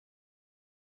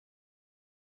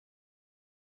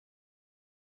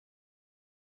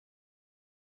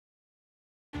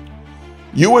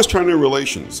U.S.-China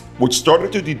relations, which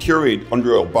started to deteriorate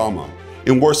under Obama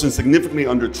and worsened significantly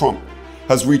under Trump,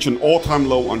 has reached an all-time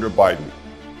low under Biden.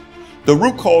 The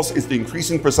root cause is the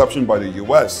increasing perception by the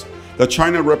U.S. that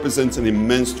China represents an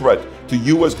immense threat to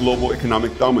U.S. global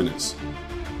economic dominance.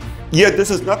 Yet this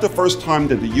is not the first time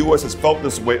that the U.S. has felt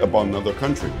this way about another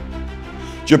country.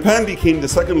 Japan became the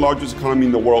second largest economy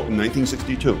in the world in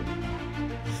 1962.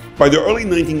 By the early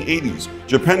 1980s,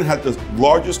 Japan had the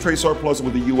largest trade surplus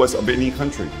with the US of any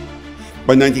country.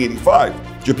 By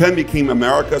 1985, Japan became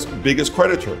America's biggest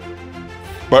creditor.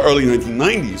 By early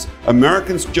 1990s,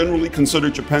 Americans generally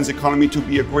considered Japan's economy to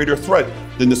be a greater threat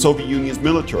than the Soviet Union's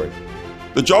military.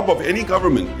 The job of any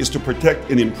government is to protect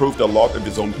and improve the lot of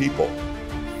its own people.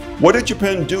 What did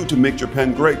Japan do to make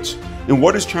Japan great? And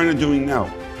what is China doing now?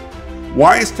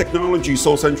 Why is technology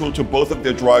so central to both of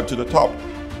their drive to the top?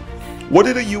 What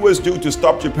did the US do to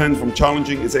stop Japan from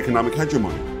challenging its economic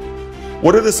hegemony?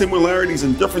 What are the similarities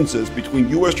and differences between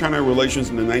US-China relations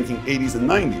in the 1980s and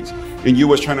 90s and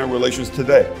US-China relations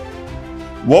today?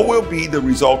 What will be the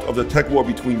result of the tech war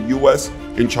between US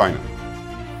and China?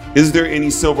 Is there any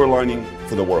silver lining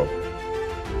for the world?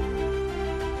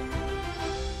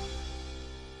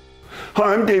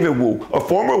 Hi, I'm David Wu, a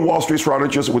former Wall Street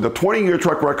strategist with a 20-year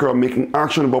track record of making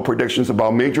actionable predictions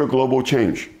about major global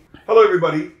change. Hello,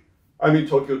 everybody. I'm in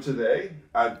Tokyo today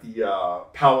at the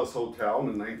Palace Hotel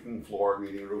in the 19th floor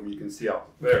meeting room. You can see out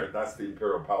there, that's the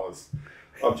Imperial Palace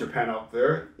of Japan out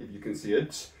there, if you can see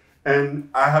it.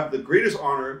 And I have the greatest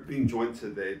honor being joined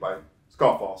today by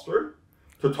Scott Foster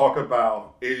to talk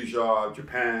about Asia,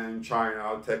 Japan,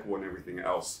 China, tech war, and everything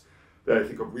else that I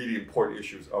think are really important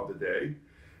issues of the day.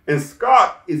 And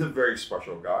Scott is a very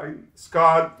special guy.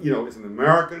 Scott, is an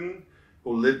American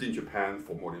who lived in Japan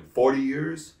for more than 40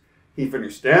 years. He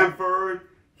finished Stanford.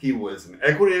 He was an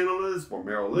equity analyst for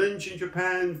Merrill Lynch in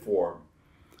Japan, for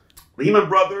Lehman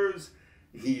Brothers.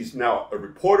 He's now a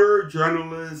reporter,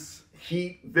 journalist.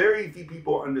 Very few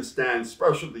people understand,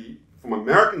 especially from an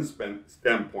American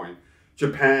standpoint,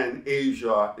 Japan,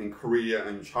 Asia, and Korea,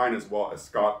 and China as well as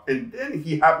Scott. And then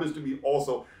he happens to be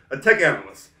also a tech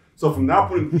analyst. So from that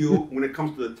point of view, when it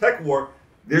comes to the tech war,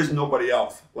 there's nobody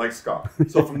else like Scott.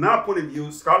 So from that point of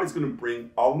view, Scott is going to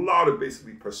bring a lot of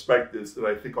basically perspectives that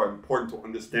I think are important to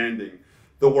understanding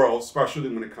the world, especially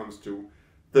when it comes to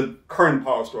the current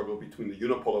power struggle between the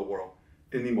unipolar world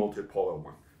and the multipolar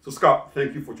one. So Scott,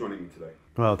 thank you for joining me today.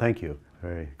 Well, thank you.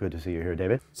 Very good to see you here,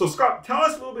 David. So Scott, tell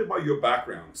us a little bit about your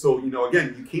background. So,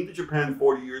 again, you came to Japan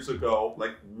 40 years ago.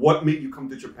 Like, what made you come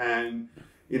to Japan?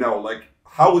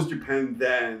 How was Japan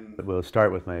then? We'll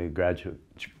start with my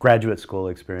graduate school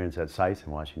experience at SAIS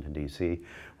in Washington, D.C.,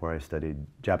 where I studied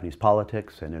Japanese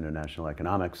politics and international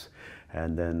economics.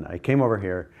 And then I came over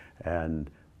here,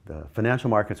 and the financial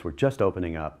markets were just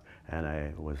opening up, and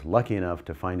I was lucky enough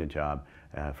to find a job,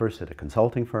 first at a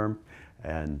consulting firm,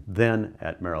 and then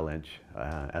at Merrill Lynch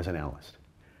as an analyst.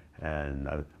 And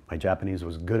my Japanese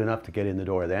was good enough to get in the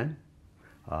door then.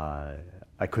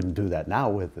 I couldn't do that now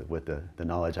with the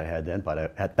knowledge I had then, but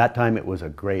at that time it was a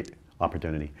great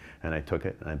opportunity, and I took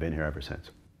it, and I've been here ever since.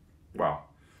 Wow.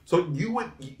 So you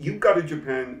got to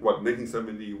Japan, what,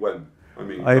 1970 when?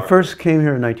 I first came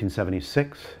here in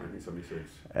 1976. 1976.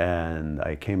 And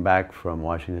I came back from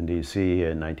Washington, D.C.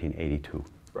 in 1982.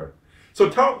 Right. So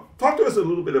talk to us a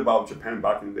little bit about Japan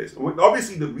back in the days.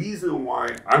 Obviously, the reason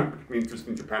why I'm particularly interested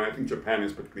in Japan, I think Japan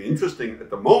is particularly interesting at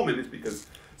the moment, is because,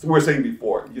 as we were saying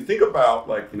before, you think about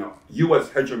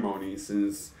U.S. hegemony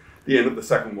since the end of the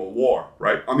Second World War,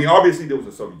 right? Obviously there was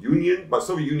a Soviet Union, but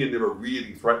Soviet Union never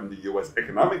really threatened the U.S.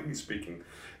 economically speaking.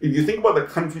 If you think about the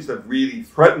countries that really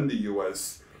threatened the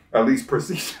U.S., at least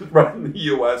perceived to threaten the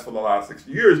U.S. for the last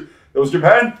 60 years, there was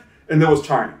Japan and there was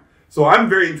China. So I'm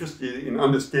very interested in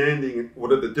understanding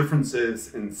what are the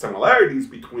differences and similarities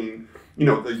between,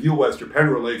 the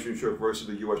U.S.-Japan relationship versus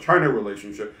the U.S.-China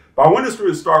relationship. But I want us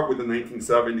to start with the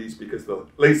 1970s, because the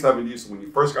late 70s, when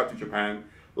you first got to Japan,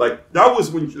 that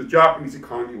was when the Japanese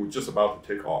economy was just about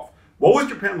to take off. What was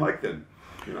Japan like then?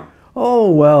 Oh,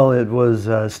 well, it was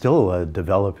still a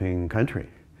developing country.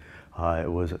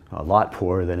 It was a lot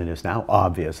poorer than it is now,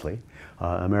 obviously.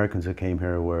 Americans that came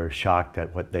here were shocked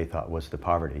at what they thought was the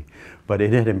poverty. But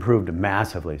it had improved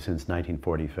massively since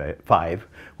 1945,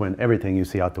 when everything you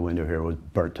see out the window here was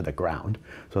burnt to the ground.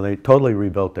 So they totally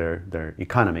rebuilt their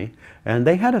economy. And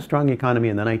they had a strong economy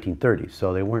in the 1930s,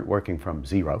 so they weren't working from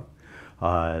zero.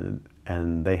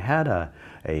 And they had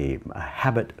a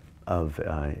habit of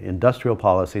industrial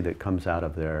policy that comes out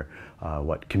of their,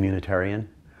 communitarian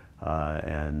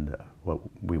and what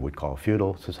we would call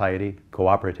feudal society,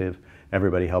 cooperative.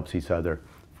 Everybody helps each other,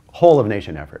 whole of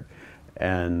nation effort.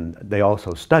 And they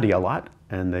also study a lot,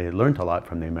 and they learned a lot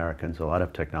from the Americans, a lot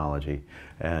of technology,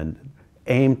 and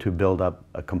aimed to build up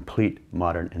a complete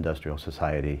modern industrial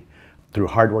society through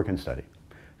hard work and study.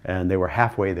 And they were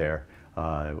halfway there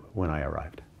when I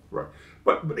arrived. Right.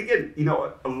 But again,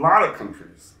 a lot of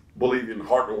countries believe in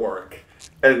hard work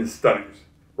and studies,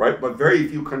 right? But very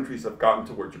few countries have gotten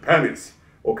to where Japan is.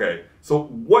 Okay. So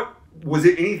was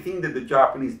it anything that the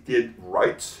Japanese did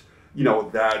right,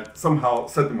 that somehow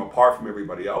set them apart from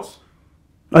everybody else?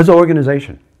 As an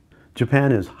organization,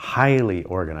 Japan is highly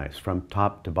organized from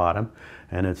top to bottom,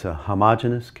 and it's a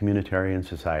homogeneous communitarian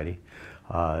society.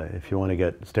 If you want to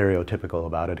get stereotypical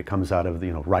about it, it comes out of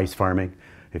rice farming.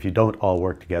 If you don't all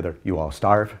work together, you all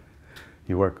starve.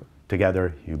 You work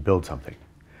together, you build something.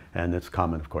 And it's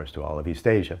common, of course, to all of East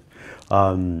Asia.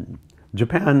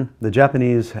 Japan, the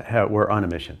Japanese were on a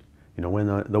mission. When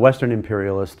the Western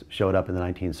imperialists showed up in the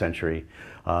 19th century,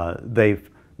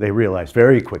 they realized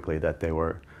very quickly that they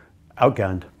were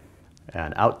outgunned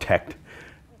and out-teched,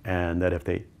 and that if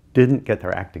they didn't get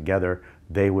their act together,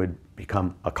 they would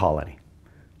become a colony,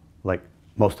 like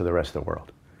most of the rest of the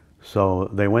world. So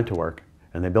they went to work,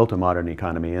 and they built a modern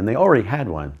economy, and they already had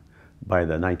one by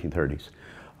the 1930s.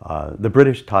 The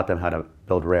British taught them how to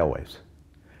build railways,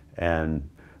 and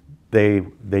they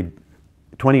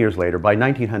 20 years later, by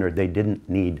 1900, they didn't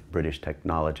need British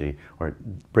technology or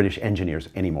British engineers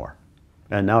anymore.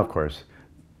 And now, of course,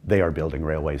 they are building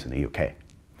railways in the UK.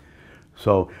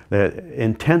 So the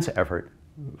intense effort,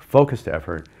 focused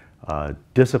effort,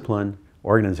 discipline,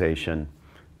 organization,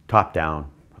 top-down,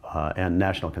 and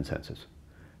national consensus.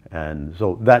 And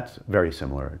so that's very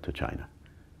similar to China.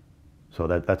 So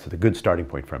that's the good starting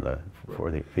point for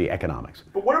the economics.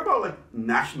 But what about like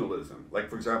nationalism? Like,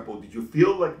 for example, did you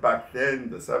feel like back then,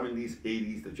 the 70s,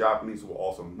 80s, the Japanese were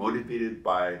also motivated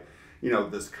by,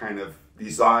 this kind of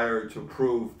desire to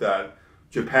prove that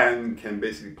Japan can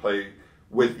basically play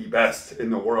with the best in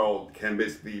the world, can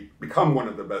basically become one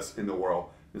of the best in the world,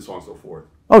 and so on and so forth?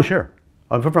 Oh, sure.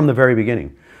 From the very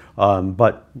beginning.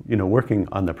 But, working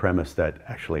on the premise that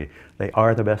actually they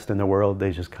are the best in the world,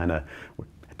 they just kind of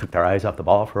took their eyes off the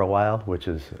ball for a while, which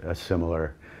is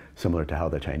similar to how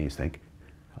the Chinese think.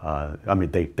 I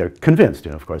mean, they're convinced,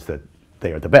 of course, that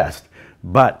they are the best,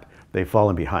 but they've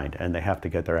fallen behind, and they have to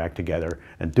get their act together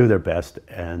and do their best.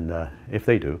 And if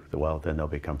they do, well, then they'll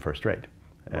become first rate.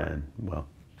 Right. And well,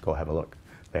 go have a look.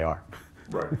 They are.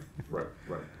 Right.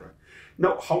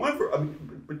 Now, however,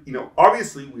 but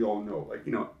obviously, we all know, like,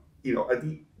 at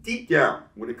the deep down,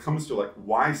 when it comes to like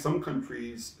why some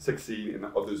countries succeed and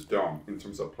others don't in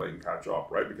terms of playing catch up,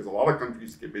 right? Because a lot of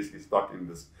countries get basically stuck in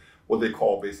this, what they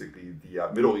call basically the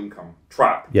middle income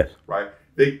trap. Yes. Right?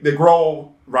 They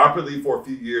grow rapidly for a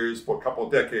few years, for a couple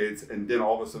of decades, and then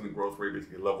all of a sudden the growth rate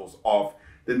basically levels off.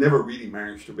 They never really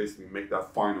managed to basically make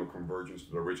that final convergence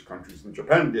to the rich countries, and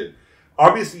Japan did.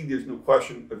 Obviously, there's no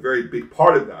question, a very big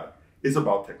part of that is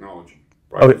about technology.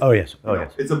 Right? Oh yes.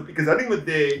 Yes. Because at the end of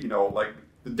the day, like,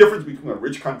 the difference between a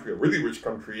rich country, a really rich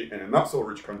country, and a not so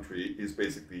rich country is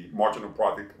basically marginal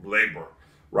product of labor,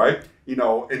 right?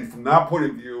 And from that point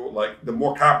of view, like, the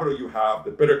more capital you have,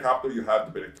 the better capital you have,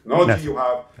 the better technology you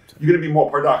have, you're going to be more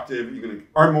productive, you're going to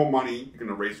earn more money, you're going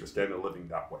to raise your standard of living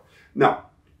that way. Now,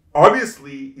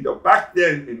 obviously, back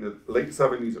then in the late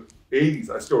 70s, 80s,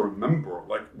 I still remember,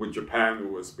 like, with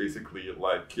Japan was basically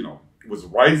like, was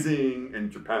rising,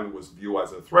 and Japan was viewed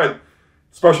as a threat,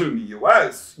 especially in the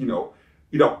US,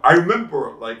 I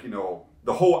remember, like,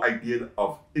 the whole idea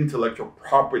of intellectual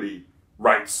property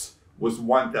rights was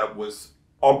one that was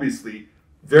obviously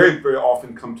very, very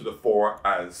often come to the fore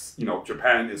as,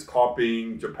 Japan is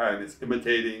copying, Japan is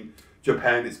imitating,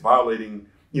 Japan is violating,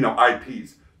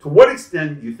 IPs. To what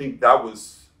extent do you think that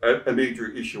was a major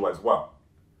issue as well,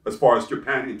 as far as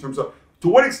Japan, in terms of, to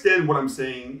what extent what I'm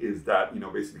saying is that,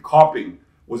 basically copying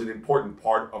was an important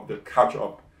part of the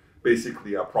catch-up,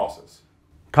 basically, process?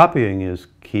 Copying is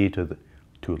key to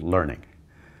learning.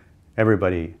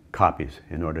 Everybody copies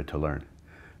in order to learn.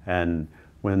 And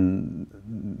when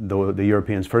the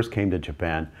Europeans first came to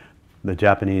Japan, the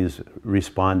Japanese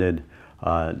responded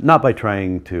not by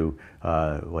trying to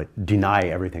deny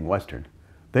everything Western.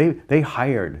 They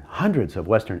hired hundreds of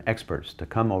Western experts to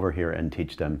come over here and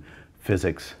teach them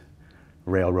physics,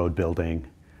 railroad building,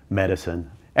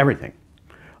 medicine, everything.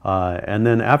 And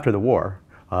then after the war,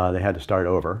 they had to start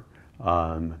over.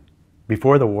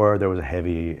 Before the war, there was a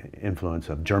heavy influence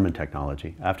of German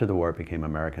technology. After the war, it became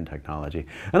American technology.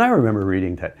 And I remember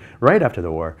reading that right after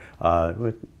the war,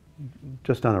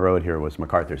 just down the road here was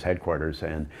MacArthur's headquarters,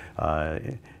 and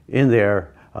in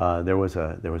there, there was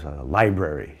a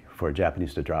library for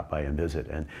Japanese to drop by and visit,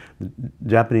 and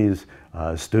Japanese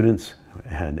students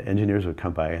and engineers would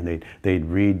come by and they'd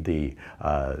read the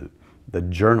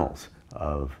journals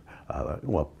of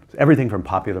well, everything from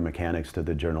popular mechanics to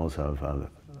the journals of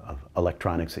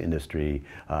electronics industry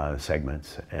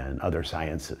segments and other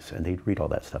sciences, and they'd read all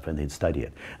that stuff and they'd study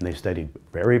it, and they studied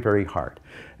very, very hard.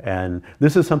 And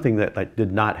this is something that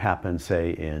did not happen,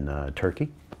 say, in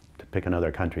Turkey, to pick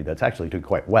another country that's actually doing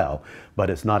quite well, but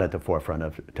it's not at the forefront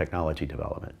of technology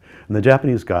development. And the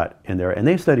Japanese got in there and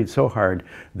they studied so hard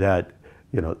that,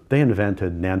 you know, they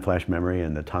invented NAND flash memory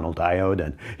and the tunnel diode,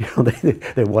 and you know,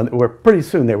 they won. Pretty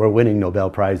soon they were winning Nobel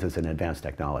Prizes in advanced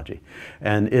technology.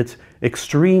 And it's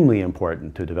extremely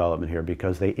important to development here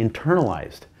because they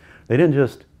internalized. They didn't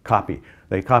just copy.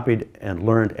 They copied and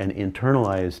learned and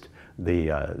internalized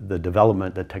the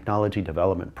development, the technology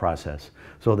development process,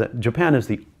 so that Japan is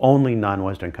the only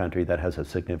non-Western country that has a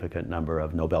significant number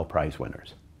of Nobel Prize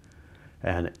winners.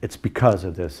 And it's because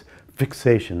of this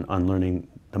fixation on learning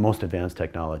the most advanced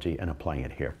technology and applying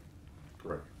it here.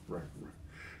 Right.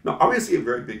 Now, obviously, a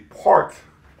very big part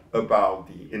about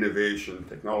the innovation,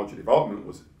 technology development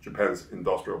was Japan's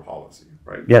industrial policy,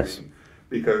 right? Yes. I mean,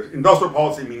 because industrial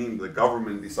policy meaning the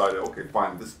government decided, okay,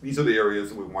 fine, these are the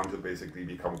areas we want to basically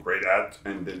become great at,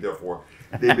 and then therefore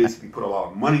they basically put a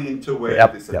lot of money into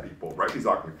it. They said people, right?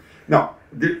 Exactly. Now,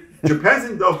 Japan's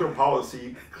industrial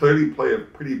policy clearly played a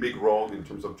pretty big role in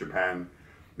terms of Japan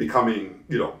becoming,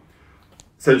 you know,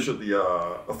 essentially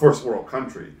a first world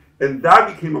country. And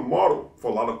that became a model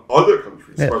for a lot of other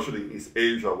countries, especially in East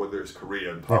Asia, whether it's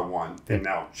Korea and Taiwan, and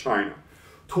now China.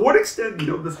 To what extent, you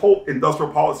know, this whole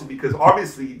industrial policy, because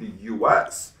obviously the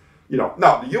U.S., you know,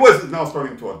 now the U.S. is now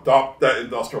starting to adopt that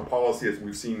industrial policy as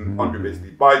we've seen under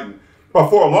basically Biden. But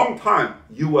for a long time,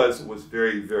 U.S. was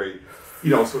very, very,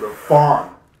 you know, sort of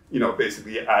farm, you know,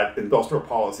 basically at industrial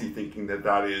policy, thinking that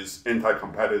that is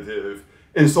anti-competitive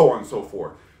and so on and so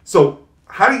forth. So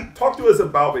how do you talk to us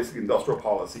about basically industrial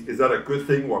policy? Is that a good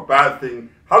thing or a bad thing?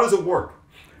 How does it work?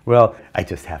 Well, I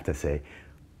just have to say,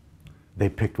 they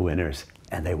picked winners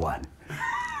and they won.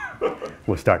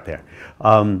 We'll start there.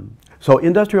 So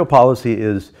industrial policy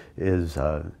it's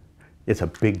a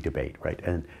big debate, right?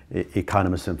 And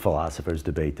economists and philosophers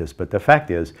debate this, but the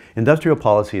fact is, industrial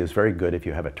policy is very good if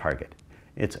you have a target.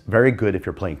 It's very good if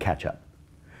you're playing catch up.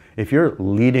 If you're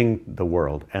leading the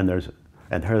world, and there's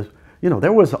you know,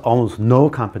 there was almost no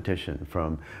competition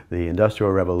from the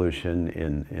Industrial Revolution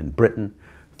in Britain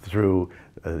through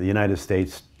the United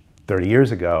States 30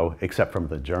 years ago, except from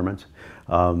the Germans.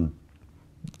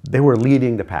 They were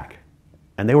leading the pack,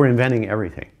 and they were inventing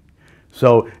everything.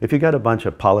 So if you got a bunch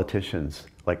of politicians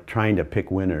like trying to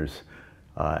pick winners,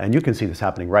 and you can see this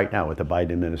happening right now with the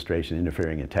Biden administration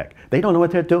interfering in tech, they don't know what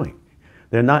they're doing.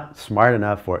 They're not smart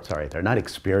enough, they're not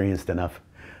experienced enough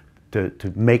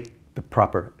to make the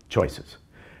proper choices.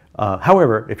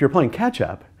 However, if you're playing catch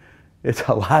up, it's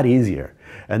a lot easier.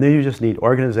 And then you just need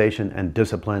organization and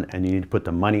discipline, and you need to put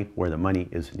the money where the money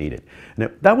is needed.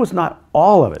 And that was not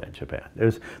all of it in Japan.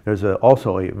 There's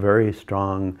also a very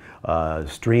strong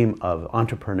stream of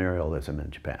entrepreneurialism in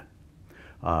Japan.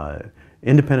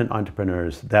 Independent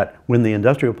entrepreneurs that when the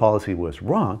industrial policy was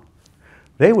wrong,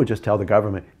 they would just tell the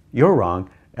government, you're wrong.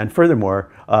 And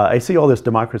furthermore, I see all this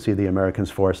democracy the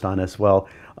Americans forced on us. Well,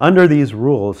 under these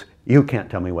rules, you can't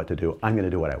tell me what to do. I'm going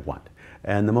to do what I want.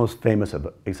 And the most famous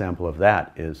example of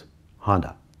that is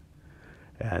Honda.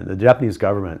 And the Japanese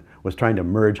government was trying to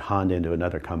merge Honda into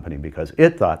another company because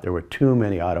it thought there were too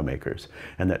many automakers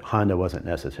and that Honda wasn't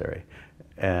necessary.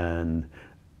 And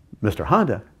Mr.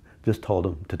 Honda just told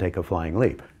him to take a flying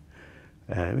leap.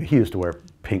 And he used to wear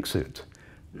pink suits.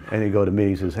 And he'd go to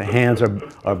meetings, his hands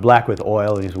are black with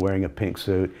oil, and he's wearing a pink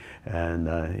suit,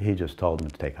 and he just told him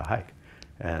to take a hike.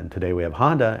 And today we have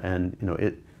Honda, and you know,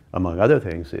 it, among other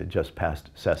things, it just passed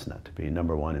Cessna to be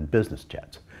 #1 in business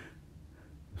jets.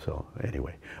 So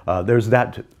anyway, there's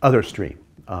that other stream,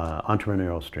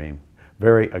 entrepreneurial stream,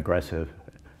 very aggressive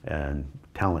and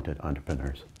talented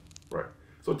entrepreneurs. Right.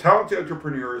 So talented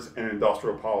entrepreneurs and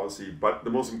industrial policy, but the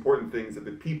most important thing is that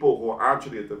the people who are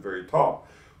actually at the very top,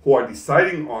 who are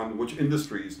deciding on which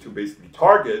industries to basically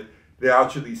target, they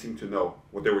actually seem to know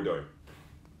what they were doing.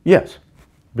 Yes,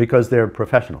 because they're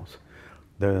professionals.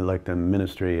 They're like the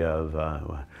Ministry of,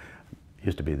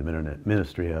 used to be the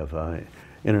Ministry of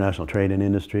International Trade and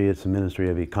Industry. It's the Ministry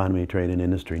of Economy, Trade and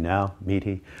Industry now,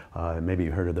 MITI. Maybe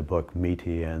you heard of the book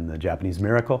MITI and the Japanese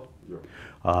Miracle. Yeah.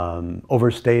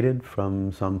 Overstated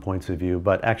from some points of view,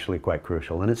 but actually quite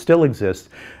crucial. And it still exists.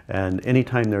 And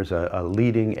anytime there's a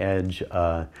leading edge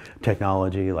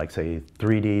technology, like say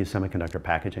 3D semiconductor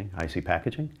packaging, IC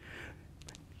packaging,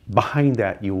 behind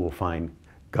that, you will find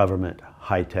government,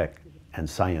 high-tech, and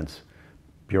science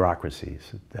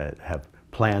bureaucracies that have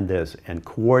planned this and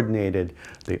coordinated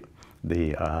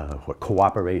the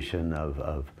cooperation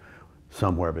of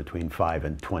somewhere between 5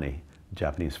 and 20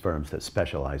 Japanese firms that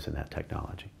specialize in that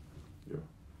technology. Yeah,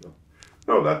 yeah.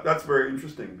 No, that's very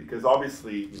interesting because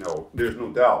obviously, there's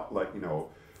no doubt,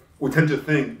 we tend to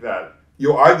think that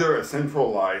you're either a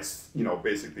centralized,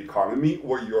 basically economy,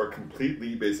 or you're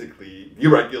completely, basically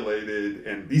deregulated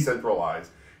and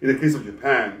decentralized. In the case of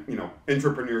Japan,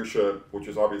 entrepreneurship, which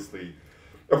is obviously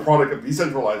a product of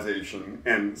decentralization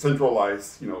and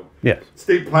centralized, yes,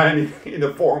 state planning in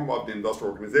the form of the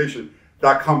industrial organization,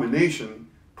 that combination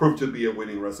proved to be a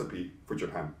winning recipe for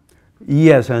Japan.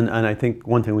 Yes, and I think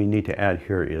one thing we need to add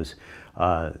here is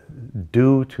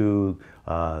due to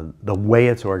the way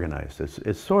it's organized,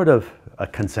 it's sort of a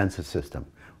consensus system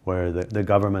where the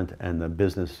government and the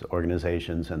business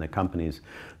organizations and the companies,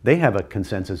 they have a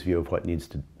consensus view of what needs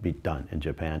to be done in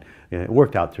Japan. It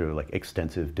worked out through like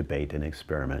extensive debate and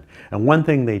experiment. And one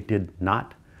thing they did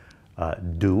not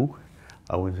do,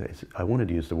 I wanted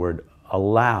to use the word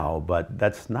allow, but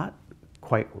that's not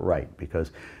quite right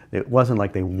because it wasn't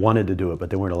like they wanted to do it,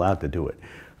 but they weren't allowed to do it.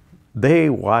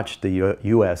 They watched the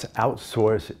U.S.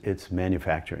 outsource its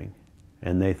manufacturing.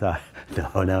 And they thought,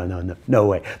 no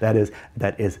way. That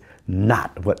is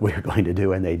not what we're going to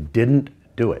do. And they didn't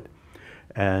do it.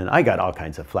 And I got all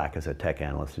kinds of flack as a tech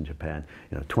analyst in Japan,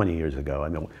 20 years ago. I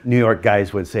mean, New York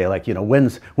guys would say, like,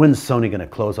 when's Sony going to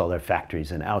close all their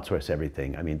factories and outsource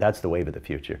everything? I mean, that's the wave of the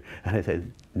future. And I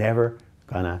said, never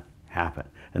gonna happen.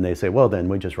 And they say, well, then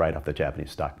we just write off the Japanese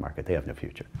stock market. They have no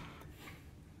future.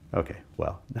 Okay,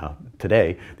 well, now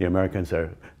today, the Americans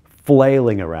are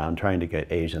flailing around trying to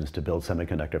get Asians to build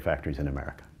semiconductor factories in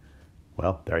America.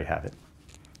 Well, there you have it.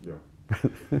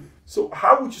 Yeah. So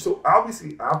how would you, so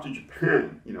obviously after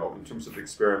Japan, in terms of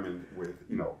experiment with,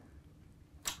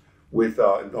 with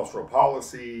industrial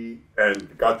policy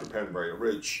and got Japan very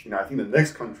rich, I think the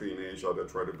next country in Asia that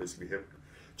tried to basically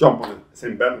jump on the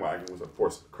same bandwagon was, of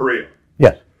course, Korea.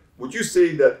 Yes. Would you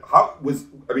say that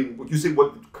would you say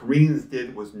what the Koreans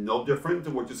did was no different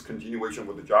or just continuation of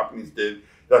what the Japanese did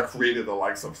that created the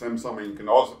likes of Samsung? And you can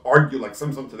also argue like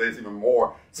Samsung today is even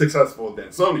more successful than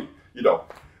Sony, Do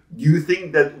you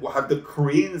think that have the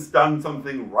Koreans done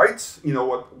something right?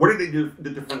 What did they do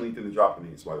differently than the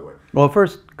Japanese, by the way? Well,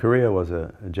 first, Korea was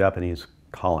a Japanese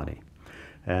colony.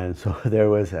 And so there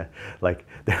was and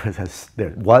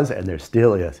there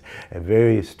still is a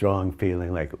very strong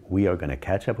feeling like we are going to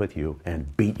catch up with you and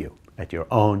beat you at your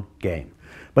own game.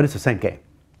 But it's the same game.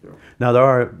 Yeah. Now there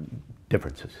are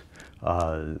differences.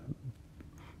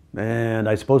 And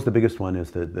I suppose the biggest one is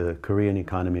that the Korean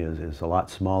economy is a lot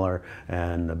smaller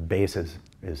and the base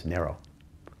is narrow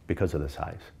because of the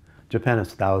size. Japan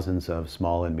has thousands of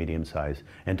small and medium-sized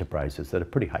enterprises that are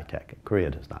pretty high-tech.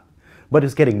 Korea does not. But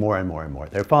it's getting more and more and more.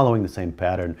 They're following the same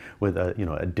pattern with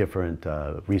a different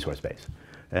resource base,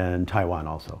 and Taiwan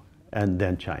also, and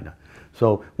then China.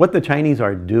 So what the Chinese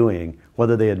are doing,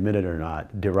 whether they admit it or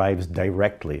not, derives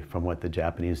directly from what the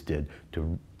Japanese did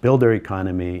to build their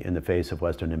economy in the face of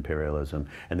Western imperialism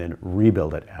and then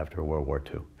rebuild it after World War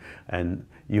II. And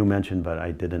you mentioned, but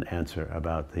I didn't answer,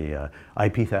 about the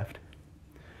IP theft.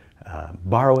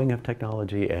 Borrowing of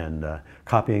technology and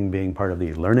copying being part of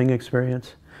the learning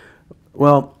experience.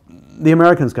 Well, the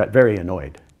Americans got very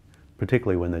annoyed,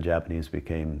 particularly when the Japanese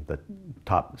became the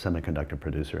top semiconductor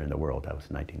producer in the world. That was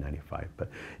 1995. But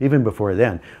even before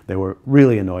then, they were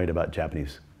really annoyed about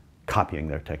Japanese copying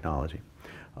their technology.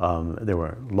 There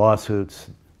were lawsuits,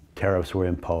 tariffs were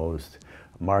imposed,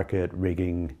 market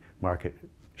rigging, market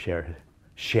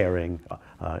sharing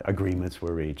agreements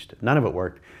were reached. None of it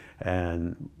worked.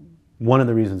 And one of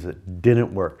the reasons it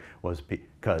didn't work was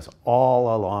because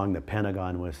all along the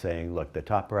Pentagon was saying, look, the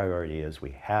top priority is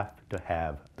we have to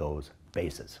have those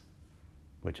bases,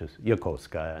 which is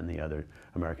Yokosuka and the other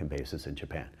American bases in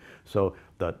Japan. So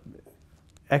the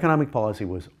economic policy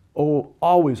was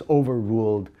always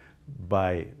overruled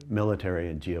by military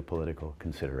and geopolitical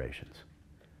considerations,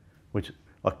 which,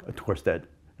 of course, that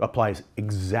applies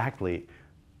exactly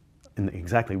in the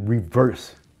exactly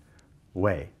reverse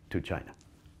way to China.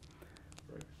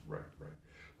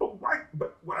 Right.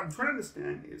 But what I'm trying to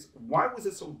understand is why was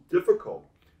it so difficult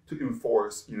to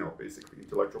enforce, basically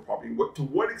intellectual property? To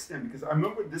what extent? Because I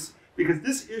remember this, because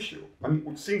this issue,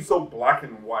 it seems so black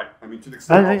and white. To the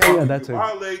extent you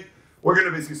violate, we're going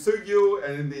to basically sue you,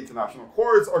 and then the international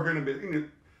courts are going to be.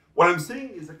 What I'm saying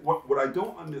is, what I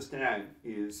don't understand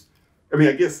is,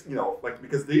 I guess,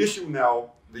 because the issue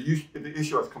now, the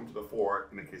issue has come to the fore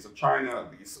in the case of China,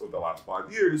 at least over the last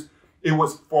 5 years. It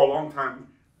was for a long time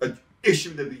an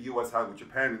issue that the U.S. had with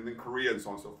Japan and then Korea and so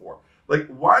on and so forth. Like,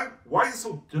 why is it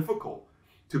so difficult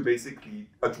to basically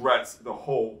address the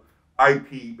whole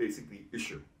IP basically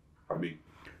issue? I mean,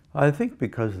 I think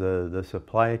because the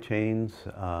supply chains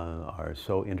are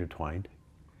so intertwined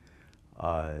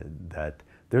that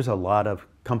there's a lot of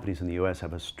companies in the U.S.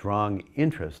 have a strong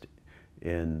interest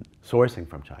in sourcing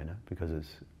from China because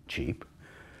it's cheap,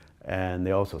 and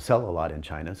they also sell a lot in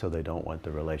China, so they don't want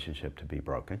the relationship to be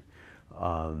broken.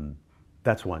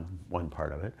 That's one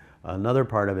part of it. Another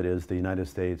part of it is the United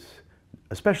States,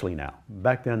 especially now.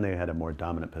 Back then they had a more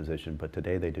dominant position, but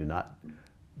today they do not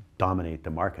dominate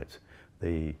the markets.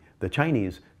 The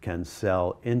Chinese can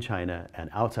sell in China and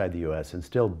outside the U.S. and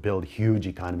still build huge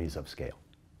economies of scale.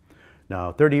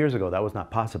 Now, 30 years ago, that was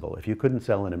not possible. If you couldn't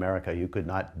sell in America, you could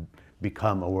not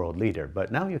become a world leader,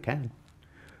 but now you can.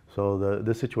 So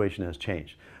the situation has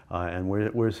changed. And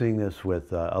we're seeing this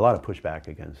with a lot of pushback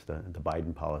against the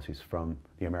Biden policies from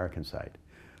the American side.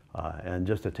 And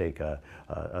just to take a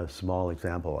small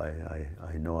example,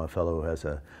 I know a fellow who has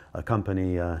a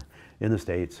company in the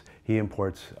States. He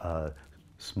imports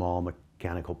small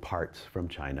mechanical parts from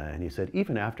China, and he said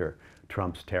even after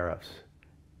Trump's tariffs,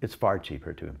 it's far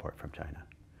cheaper to import from China.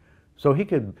 So he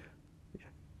could,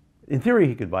 in theory,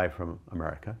 he could buy from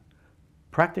America.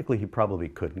 Practically, he probably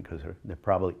couldn't because there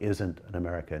probably isn't an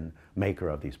American maker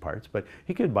of these parts, but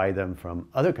he could buy them from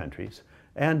other countries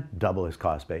and double his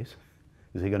cost base.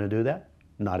 Is he going to do that?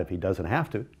 Not if he doesn't have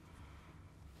to.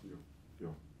 Yeah.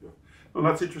 No,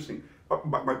 that's interesting. But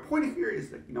my point here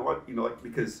is that, you know what, like,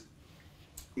 because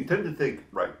you tend to think,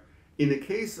 right, in the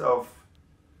case of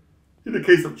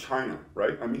China,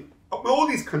 right? I mean, all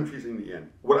these countries in the end,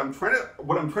 what I'm trying to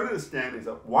understand is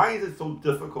that why is it so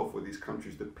difficult for these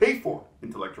countries to pay for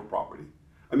intellectual property?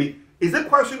 I mean, is it a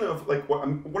question of like what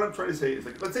I'm trying to say is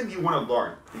like, let's say if you want to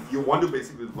learn, if you want to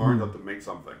basically learn how to make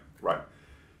something, right?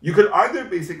 You could either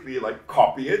basically like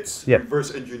copy it,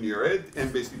 reverse engineer it,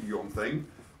 and basically do your own thing,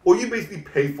 or you basically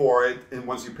pay for it, and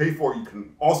once you pay for it, you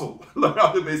can also learn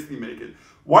how to basically make it.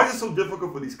 Why is it so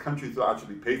difficult for these countries to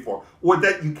actually pay for it, or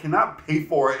that you cannot pay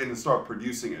for it and start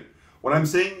producing it? What I'm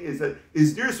saying is that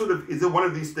is it one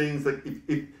of these things that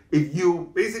if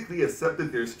you basically accept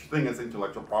that there's such a thing as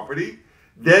intellectual property,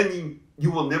 then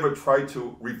you will never try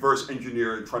to reverse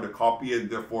engineer and try to copy it, and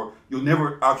therefore you'll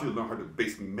never actually learn how to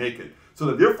basically make it. So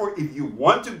that therefore, if you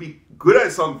want to be good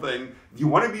at something, if you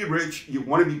want to be rich, you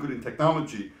want to be good in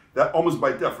technology, that almost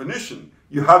by definition,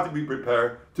 you have to be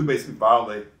prepared to basically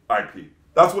violate IP.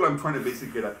 That's what I'm trying to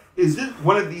basically get at. Is it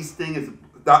one of these things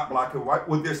that black and white?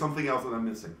 Was there something else that I'm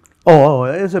missing? Oh,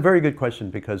 it's a very good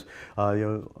question because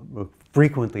we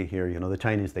frequently hear, the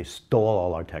Chinese, they stole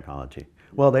all our technology.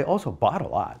 Well, they also bought a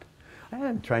lot.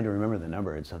 I'm trying to remember the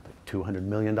number. It's something $200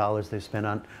 million they spent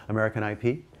on American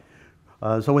IP.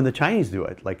 So when the Chinese do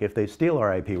it, like if they steal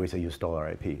our IP, we say, you stole our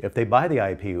IP. If they buy the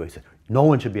IP, we say, no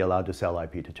one should be allowed to sell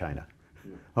IP to China.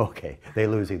 Yeah. Okay, they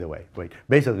lose either way. Wait,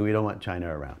 basically, we don't want China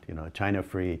around.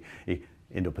 China-free,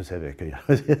 Indo-Pacific.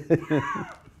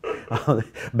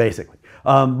 Basically,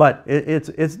 but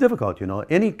it's difficult.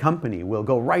 Any company will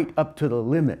go right up to the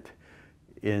limit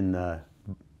in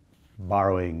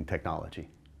borrowing technology,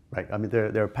 right? I mean,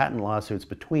 there are patent lawsuits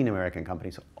between American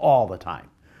companies all the time,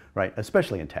 right?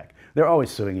 Especially in tech. They're always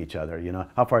suing each other,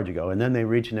 how far did you go? And then they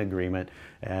reach an agreement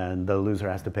and the loser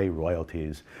has to pay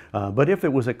royalties. But if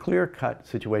it was a clear-cut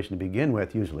situation to begin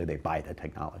with, usually they buy the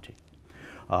technology.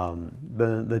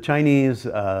 The Chinese,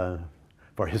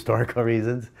 for historical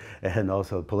reasons and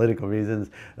also political reasons,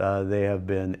 they have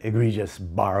been egregious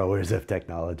borrowers of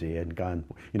technology and gone,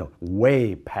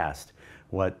 way past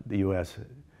what the U.S.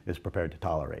 is prepared to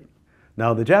tolerate.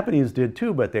 Now, the Japanese did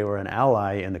too, but they were an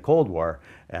ally in the Cold War,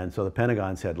 and so the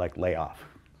Pentagon said, like, lay off.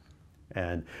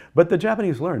 But the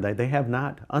Japanese learned that they have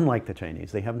not, unlike the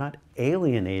Chinese, they have not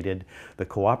alienated the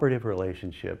cooperative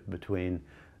relationship between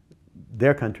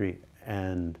their country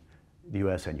and the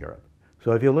U.S. and Europe.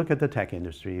 So if you look at the tech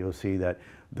industry, you'll see that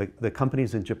the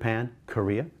companies in Japan,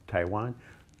 Korea, Taiwan,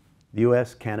 the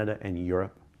U.S., Canada, and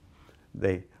Europe,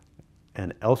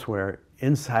 and elsewhere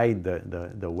inside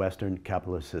the Western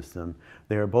capitalist system,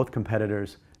 they are both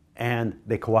competitors and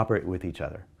they cooperate with each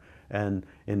other. And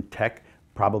in tech,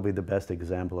 probably the best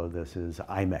example of this is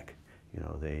IMEC,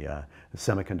 the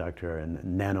semiconductor and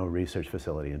nano research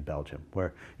facility in Belgium,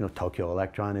 where Tokyo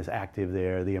Electron is active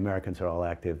there, the Americans are all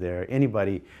active there.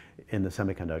 Anybody in the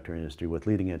semiconductor industry with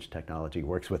leading edge technology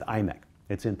works with IMEC.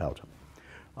 It's in Belgium.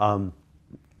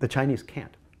 The Chinese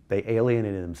can't. They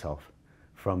alienated themselves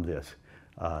from this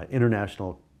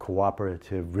international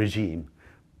cooperative regime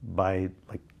by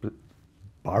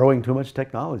borrowing too much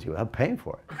technology without paying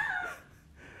for it.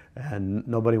 And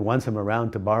nobody wants them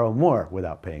around to borrow more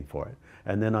without paying for it.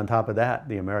 And then on top of that,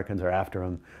 the Americans are after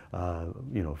them,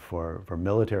 for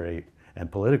military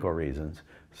and political reasons.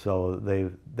 So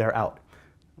they're out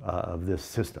of this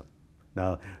system.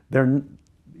 Now,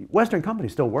 Western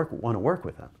companies still want to work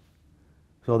with them.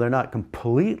 So they're not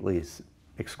completely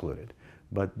excluded,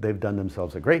 but they've done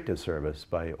themselves a great disservice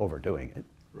by overdoing it.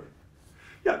 Right.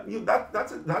 Yeah,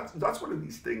 that's one of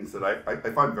these things that I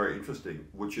find very interesting,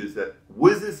 which is that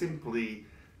was it simply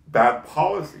bad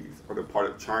policies on the part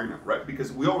of China, right?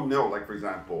 Because we all know, like, for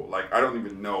example, like, I don't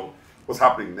even know what's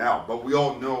happening now, but we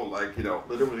all know, like,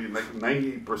 literally like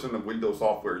 98% of Windows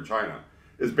software in China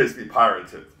is basically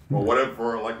pirated, or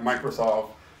whatever, like Microsoft,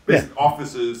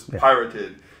 offices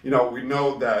pirated. We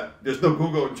know that there's no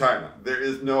Google in China. There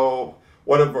is no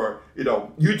whatever,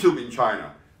 YouTube in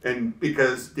China. And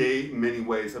because they, in many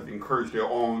ways, have encouraged their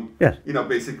own,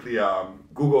 basically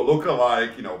Google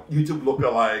lookalike, YouTube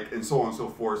lookalike, and so on and so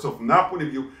forth. So from that point of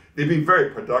view, they've been very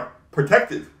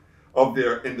protective of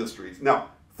their industries.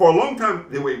 Now, for a long time,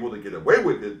 they were able to get away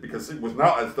with it because it was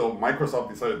not as though Microsoft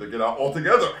decided to get out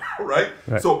altogether, right?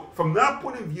 So from that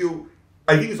point of view,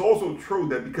 I think it's also true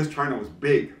that because China was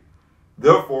big,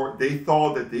 therefore, they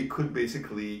thought that they could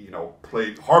basically,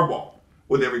 play hardball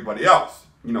with everybody else.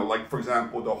 Like, for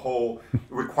example, the whole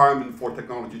requirement for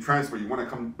technology transfer. You want to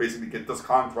come basically get this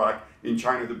contract in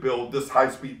China to build this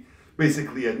high-speed,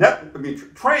 basically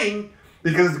train,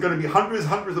 because it's going to be hundreds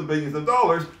of billions of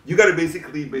dollars. You got to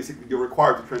basically you're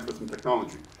required to transfer some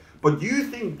technology. But do you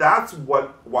think that's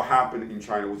what happened in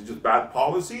China? Was it just bad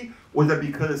policy? Was that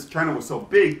because China was so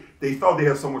big, they thought they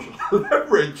had so much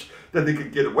leverage that they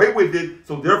could get away with it,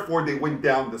 so therefore they went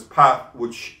down this path,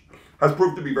 which has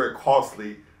proved to be very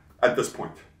costly at this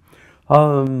point?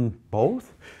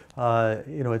 Both.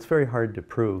 It's very hard to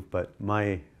prove, but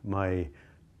my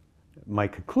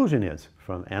conclusion is,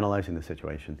 from analyzing the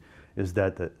situation, is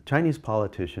that the Chinese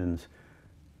politicians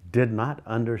did not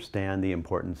understand the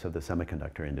importance of the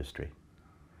semiconductor industry.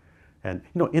 And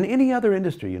in any other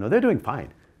industry, they're doing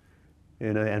fine.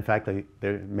 In fact,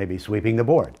 they're maybe sweeping the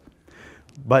board.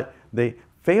 But they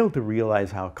failed to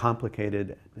realize how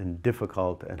complicated and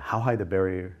difficult and how high the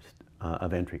barriers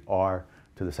of entry are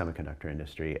to the semiconductor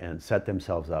industry, and set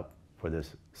themselves up for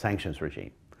this sanctions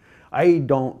regime. I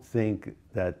don't think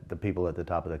that the people at the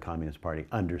top of the Communist Party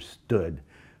understood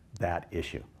that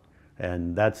issue.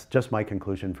 And that's just my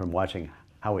conclusion from watching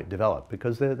how it developed,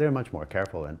 because they're much more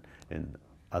careful in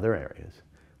other areas.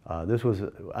 This was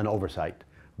an oversight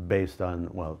based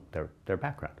on, their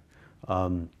background.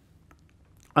 On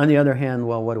the other hand,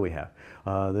 what do we have?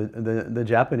 The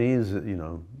Japanese,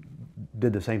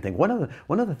 did the same thing. One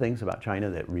of the things about China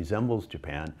that resembles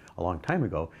Japan a long time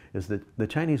ago is that the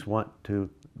Chinese want to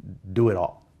do it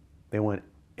all. They want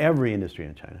every industry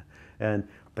in China. And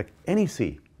like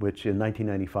NEC, which in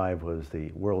 1995 was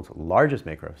the world's largest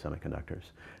maker of semiconductors,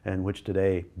 and which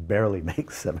today barely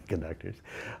makes semiconductors,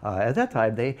 at that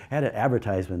time they had an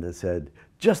advertisement that said,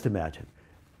 just imagine,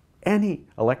 any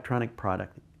electronic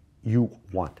product you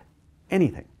want,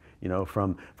 anything,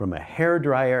 from a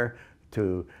hairdryer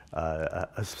to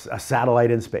a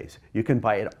satellite in space. You can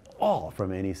buy it all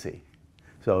from NEC.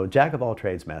 So jack of all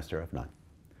trades, master of none.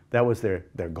 That was their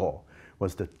goal,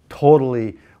 was to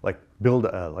totally build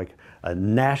a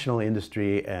national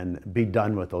industry and be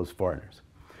done with those foreigners.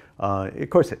 Of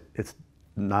course, it's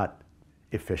not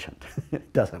efficient.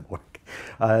 It doesn't work.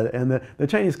 And the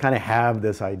Chinese kind of have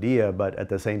this idea, but at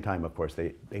the same time, of course,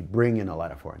 they bring in a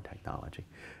lot of foreign technology.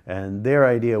 And their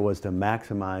idea was to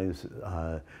maximize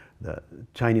the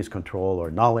Chinese control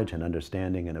or knowledge and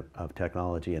understanding of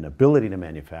technology and ability to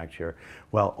manufacture,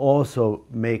 while also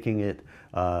making it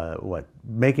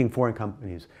making foreign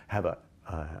companies have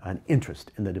an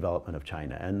interest in the development of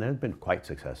China. And they've been quite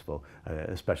successful,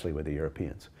 especially with the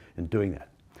Europeans, in doing that.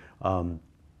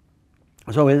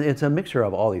 So it's a mixture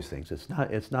of all these things.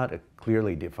 It's not a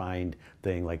clearly defined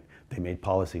thing like they made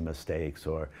policy mistakes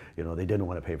or they didn't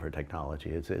want to pay for technology.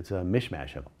 It's a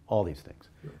mishmash of all these things.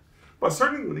 Yeah. But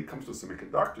certainly when it comes to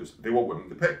semiconductors, they were willing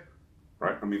to pay,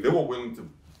 right? I mean, they were willing to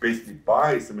basically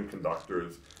buy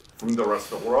semiconductors from the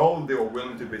rest of the world. They were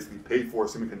willing to basically pay for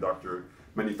semiconductor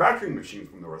manufacturing machines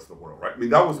from the rest of the world, right? I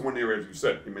mean, that was one area, as you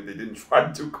said. I mean, they didn't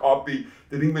try to copy.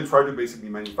 They didn't even try to basically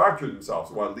manufacture themselves,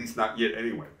 well, at least not yet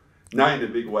anyway. Not in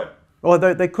a big way. Well,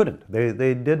 they couldn't.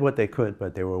 They did what they could,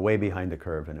 but they were way behind the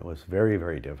curve, and it was very,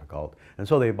 very difficult. And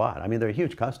so they bought. I mean, they're a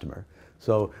huge customer.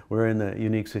 So we're in the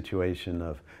unique situation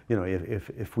of,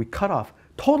 if we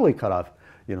totally cut off,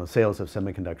 sales of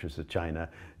semiconductors to China,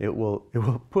 it will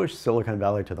push Silicon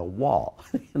Valley to the wall.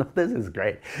 This is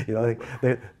great.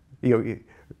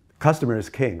 customer is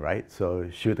king, right? So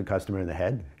shoot the customer in the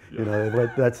head. You know,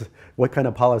 what kind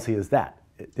of policy is that?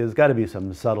 There's got to be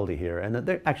some subtlety here, and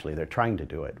they're trying to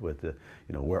do it with the,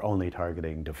 you know, we're only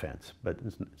targeting defense, but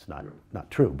it's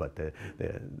not true. But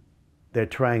they're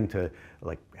trying to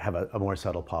like have a more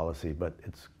subtle policy, but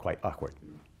it's quite awkward.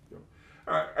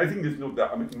 I think there's no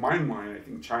doubt. I mean, in my mind, I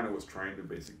think China was trying to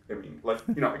basically, I mean, like,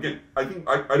 you know, again, I think,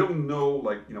 I don't know,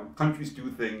 like, you know, countries do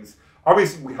things.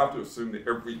 Obviously, we have to assume that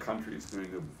every country is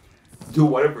going to do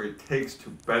whatever it takes to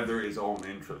better its own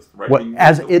interest, right? What, I mean,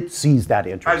 as it sees that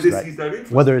interest, as it sees that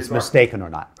interest. Whether it's mistaken or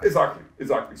not. Exactly.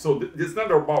 So it's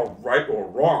not about right or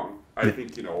wrong. I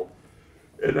think, you know,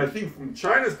 and I think from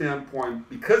China's standpoint,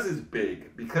 because it's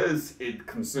big, because it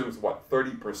consumes, what,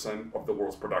 30% of the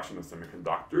world's production of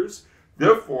semiconductors,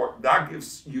 therefore, that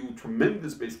gives you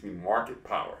tremendous, basically, market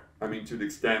power. I mean, to the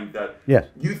extent that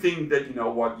you think that, you know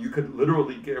what, you could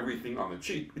literally get everything on the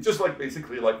cheap. It's just like,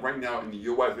 basically, like right now in the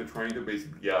U.S., they're trying to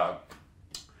basically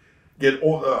get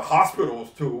all the hospitals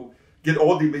to get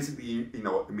all the, basically, you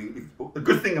know, I mean, the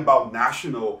good thing about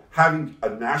having a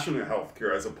national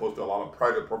healthcare as opposed to a lot of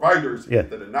private providers is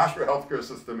that a national healthcare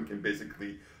system can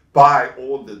basically buy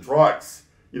all the drugs,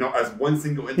 you know, as one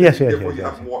single entity. Therefore, you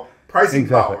have more pricing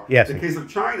power. In the case of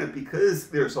China, because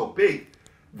they're so big,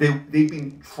 they've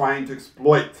been trying to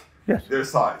exploit their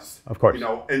size. Of course. You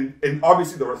know, and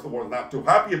obviously the rest of the world is not too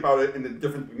happy about it. And the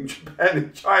difference between Japan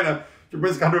and China,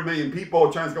 Japan's got 100 million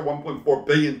people, China's got 1.4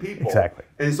 billion people. Exactly.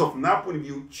 And so from that point of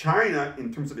view, China,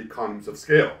 in terms of economies of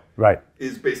scale,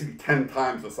 is basically 10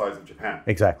 times the size of Japan.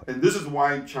 Exactly. And this is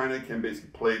why China can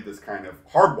basically play this kind of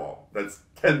hardball that's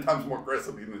 10 times more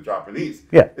aggressively than the Japanese.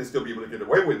 And still be able to get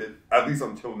away with it, at least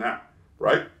until now,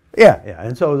 right? Yeah,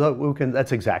 and so we can,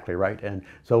 that's exactly right. And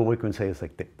so what we can say is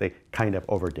like they kind of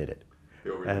overdid it.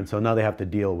 And so now they have to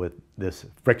deal with this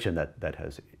friction that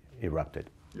has erupted.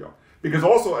 Yeah, because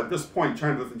also at this point,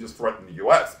 China doesn't just threaten the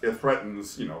U.S. It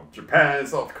threatens, you know, Japan,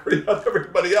 South Korea,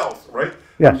 everybody else, right?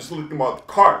 I'm just looking about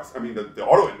cars. I mean, the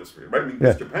auto industry, right? I mean,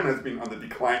 because Japan has been on the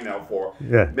decline now for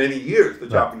many years. The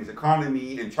Japanese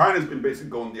economy, and China's been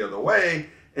basically going the other way.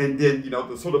 And then, you know,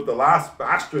 the last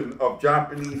bastion of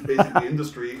Japanese basically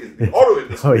industry is the auto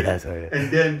industry. And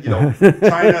then, you know,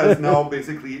 China is now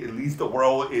basically at least the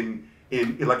world in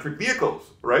electric vehicles,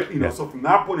 right? You know, so from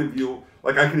that point of view,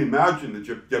 like I can imagine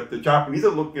the Japanese are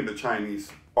looking at the Chinese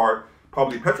are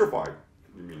probably petrified.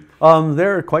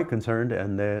 They're quite concerned,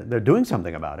 and they're doing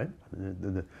something about it.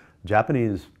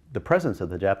 The presence of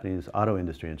the Japanese auto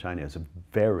industry in China is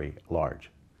very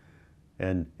large.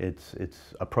 And it's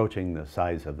approaching the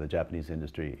size of the Japanese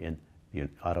industry in the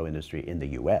auto industry in the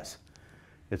U.S.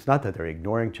 It's not that they're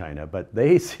ignoring China, but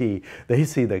they see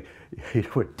the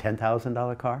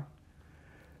 $10,000 car,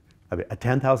 I mean, a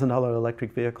 $10,000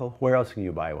 electric vehicle. Where else can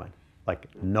you buy one? Like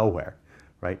nowhere,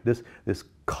 right? This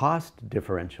cost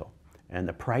differential and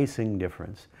the pricing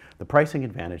difference, the pricing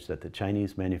advantage that the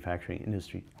Chinese manufacturing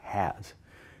industry has,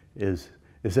 is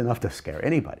enough to scare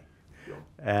anybody.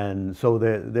 And so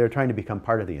they're trying to become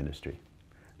part of the industry.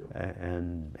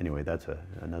 And anyway, that's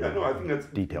another I think that's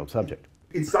detailed subject.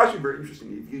 It's actually very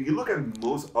interesting. If you look at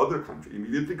most other countries, I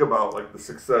mean, you think about like the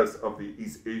success of the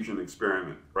East Asian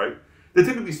experiment, right? They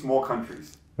tend to be small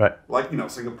countries. Right. Like, you know,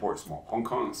 Singapore is small, Hong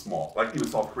Kong is small, like even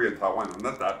South Korea and Taiwan are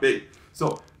not that big.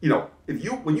 So, you know,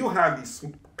 when you have these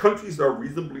countries that are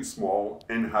reasonably small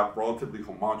and have relatively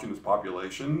homogeneous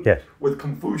population, with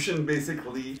Confucian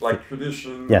basically like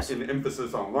tradition and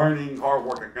emphasis on learning, hard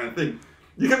work, that kind of thing,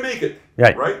 you can make it,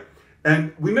 right?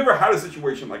 And we never had a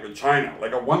situation like in China,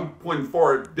 like a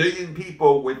 1.4 billion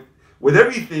people with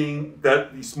everything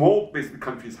that these small basically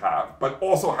countries have, but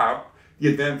also have the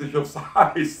advantage of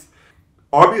size.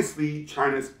 Obviously,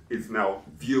 China is now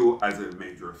viewed as a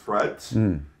major threat,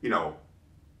 you know,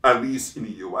 at least in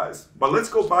the U.S. But let's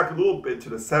go back a little bit to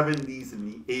the 70s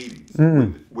and the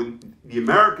 80s, when the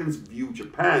Americans viewed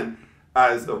Japan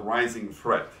as a rising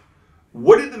threat.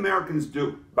 What did the Americans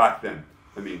do back then?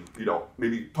 I mean, you know,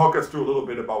 maybe talk us through a little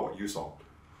bit about what you saw.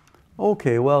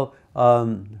 Okay, well,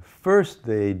 first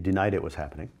they denied it was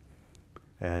happening.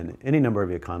 And any number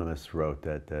of economists wrote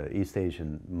that the East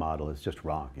Asian model is just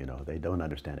wrong. You know, they don't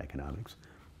understand economics.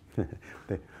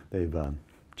 They've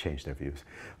changed their views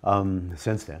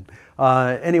since then.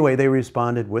 Anyway, they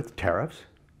responded with tariffs,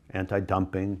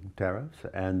 anti-dumping tariffs,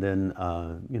 and then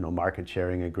you know, market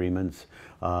sharing agreements,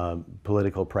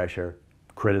 political pressure,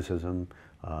 criticism,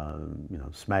 you know,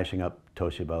 smashing up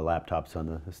Toshiba laptops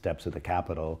on the steps of the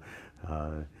Capitol.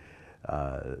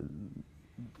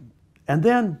 And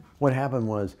then what happened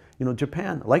was, you know,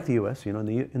 Japan, like the U.S., you know,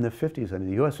 in the 50s, I mean,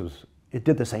 the U.S. was it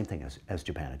did the same thing as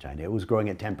Japan and China. It was growing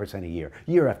at 10% a year,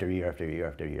 year after year after year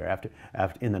after year,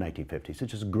 after in the 1950s. It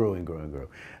just grew and grew and grew.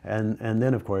 And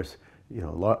then, of course,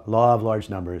 law of large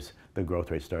numbers, the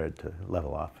growth rate started to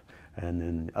level off. And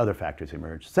then other factors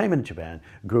emerged. Same in Japan,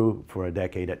 grew for a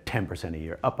decade at 10% a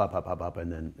year, up, and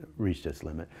then reached its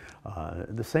limit.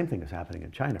 The same thing is happening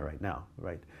in China right now,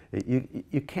 right?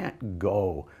 You can't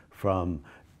go from,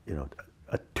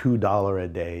 a $2 a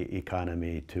day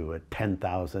economy to a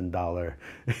 $10,000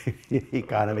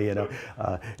 economy,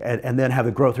 and then have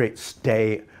the growth rate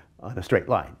stay on a straight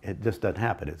line. It just doesn't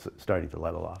happen. It's starting to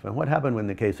level off. And what happened in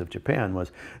the case of Japan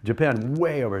was Japan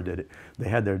way overdid it. They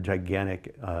had their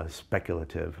gigantic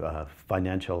speculative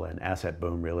financial and asset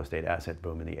boom, real estate asset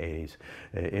boom in the 80s.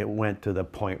 It went to the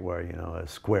point where, a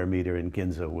square meter in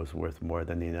Ginza was worth more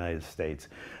than the United States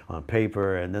on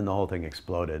paper, and then the whole thing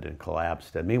exploded and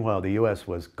collapsed. And meanwhile, the US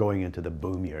was going into the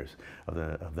boom years of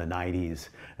the 90s,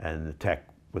 and the tech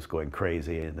was going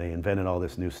crazy, and they invented all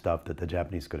this new stuff that the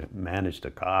Japanese could manage to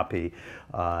copy,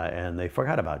 and they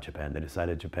forgot about Japan. They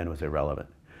decided Japan was irrelevant.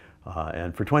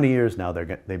 And for 20 years now,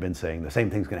 they've been saying the same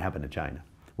thing's going to happen to China.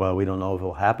 Well, we don't know if it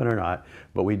will happen or not,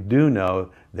 but we do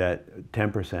know that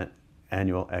 10%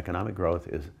 annual economic growth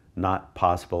is not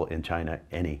possible in China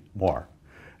anymore.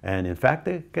 And in fact,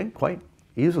 they can quite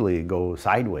easily go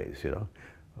sideways,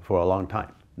 for a long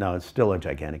time. Now, it's still a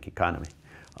gigantic economy.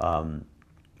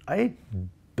 I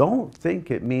don't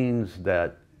think it means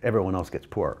that everyone else gets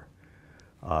poorer.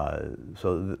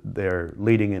 So they're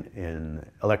leading in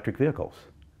electric vehicles.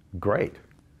 Great.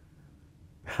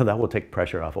 That will take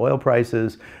pressure off oil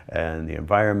prices and the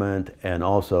environment, and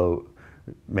also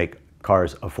make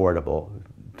cars affordable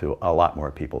to a lot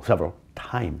more people, several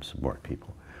times more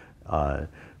people.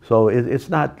 So it's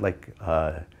not like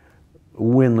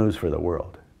win-lose for the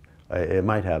world. It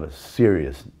might have a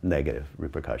serious negative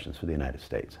repercussions for the United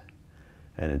States,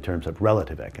 and in terms of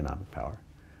relative economic power,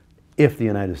 if the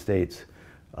United States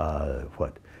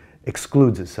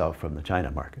excludes itself from the China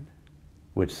market,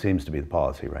 which seems to be the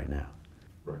policy right now.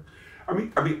 Right.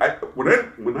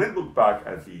 When I look back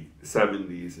at the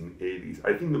 70s and 80s,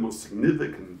 I think the most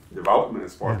significant development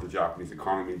as far as the Japanese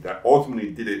economy that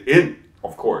ultimately did it in,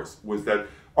 of course, was that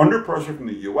under pressure from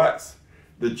the U.S.,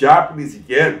 the Japanese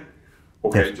yen,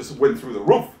 just went through the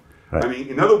roof. Right.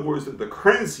 In other words, the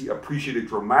currency appreciated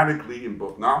dramatically in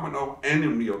both nominal and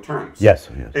in real terms. Yes.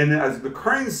 And as the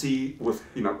currency was,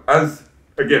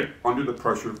 under the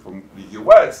pressure from the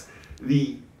U.S.,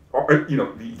 the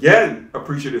yen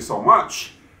appreciated so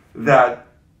much that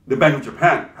the Bank of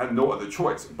Japan had no other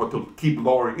choice but to keep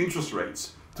lowering interest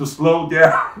rates to slow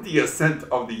down the ascent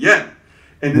of the yen.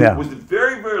 And it was the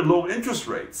very, very low interest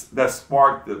rates that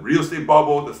sparked the real estate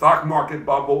bubble, the stock market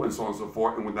bubble, and so on and so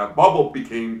forth. And when that bubble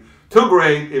became too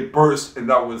great, it burst, and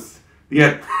that was the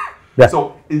end.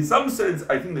 So in some sense,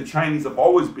 I think the Chinese have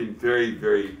always been very,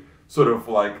 very sort of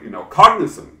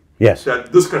cognizant that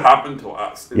this could happen to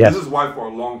us. And this is why for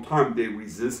a long time they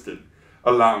resisted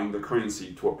allowing the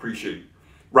currency to appreciate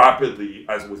rapidly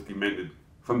as was demanded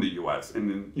from the U.S. And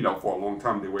then, for a long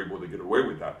time they were able to get away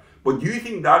with that. But do you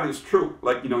think that is true?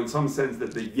 In some sense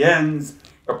that the yen's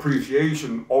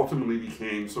appreciation ultimately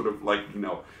became sort of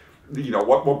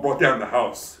what brought down the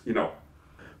house,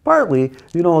 Partly,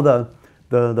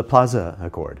 the Plaza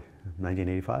Accord,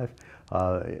 1985,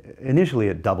 initially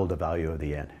it doubled the value of the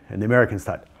yen. And the Americans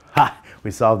thought, we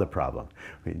solved the problem.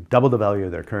 We doubled the value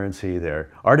of their currency,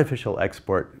 their artificial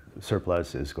export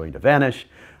surplus is going to vanish,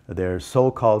 their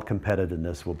so-called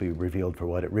competitiveness will be revealed for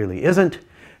what it really isn't,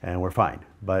 and we're fine.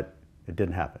 But it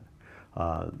didn't happen.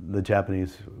 The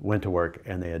Japanese went to work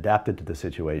and they adapted to the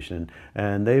situation,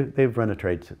 and they've run a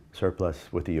trade surplus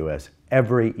with the U.S.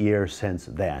 every year since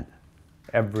then.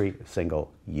 Every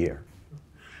single year.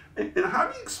 And how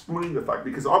do you explain the fact,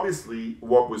 because obviously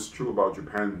what was true about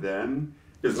Japan then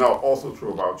is now also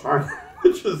true about China,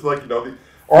 which is the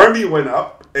RMB went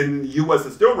up and the U.S.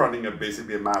 is still running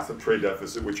basically a massive trade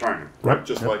deficit with China, right?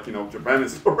 Just like, Japan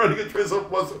is still running a trade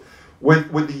surplus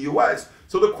with the U.S.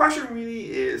 So the question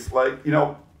really is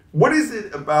what is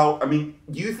it about? Do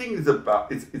you think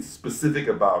it's specific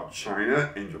about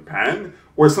China and Japan,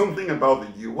 or something about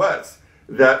the U.S.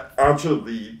 that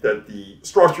actually the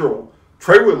structural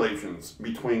trade relations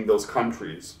between those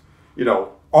countries,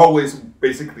 always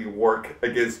basically work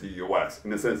against the U.S.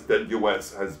 in the sense that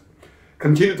U.S. has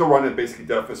continued to run a basically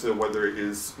deficit, whether it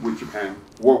is with Japan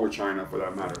or with China for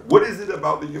that matter. What is it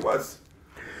about the U.S.?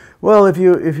 Well, if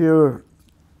you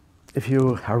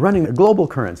are running a global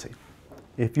currency,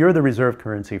 if you're the reserve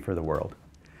currency for the world,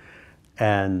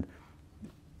 and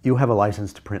you have a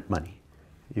license to print money,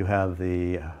 you have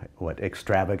the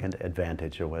extravagant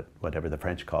advantage, or whatever the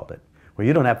French called it, where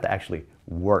you don't have to actually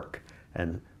work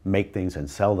and make things and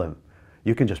sell them.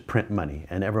 You can just print money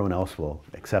and everyone else will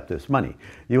accept this money.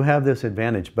 You have this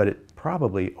advantage, but it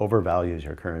probably overvalues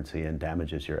your currency and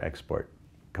damages your export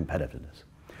competitiveness.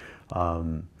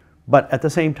 But at the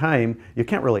same time, you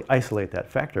can't really isolate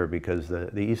that factor because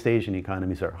the East Asian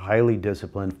economies are highly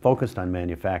disciplined, focused on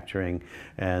manufacturing,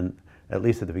 and at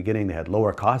least at the beginning, they had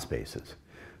lower cost bases.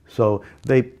 So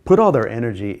they put all their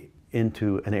energy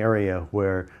into an area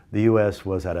where the US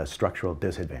was at a structural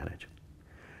disadvantage.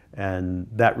 And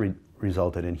that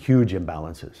resulted in huge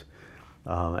imbalances.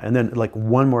 And then like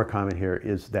one more comment here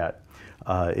is that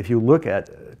if you look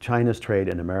at China's trade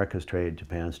and America's trade,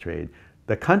 Japan's trade,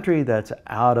 the country that's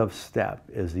out of step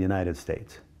is the United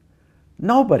States.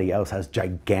 Nobody else has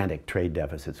gigantic trade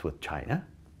deficits with China.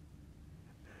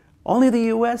 Only the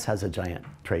US has a giant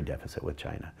trade deficit with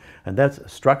China. And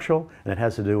that's structural, and it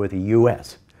has to do with the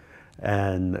US.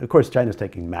 And of course, China's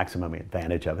taking maximum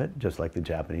advantage of it, just like the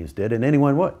Japanese did, and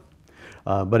anyone would.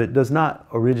 But it does not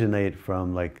originate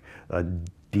from like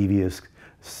devious,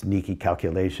 sneaky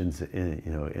calculations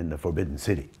in the Forbidden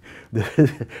City.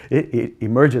 It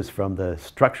emerges from the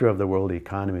structure of the world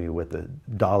economy with the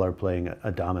dollar playing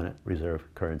a dominant reserve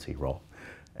currency role,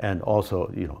 and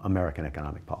also American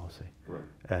economic policy, right.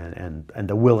 and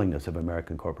the willingness of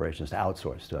American corporations to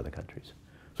outsource to other countries.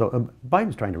 So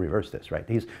Biden's trying to reverse this, right?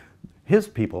 His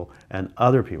people and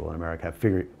other people in America have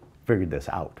figured this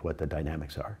out, what the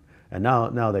dynamics are. And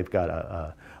now they've got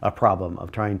a problem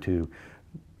of trying to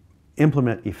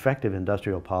implement effective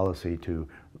industrial policy to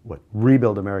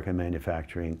rebuild American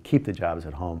manufacturing, keep the jobs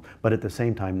at home, but at the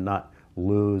same time not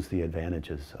lose the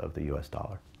advantages of the US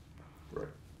dollar. Right.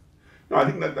 No, I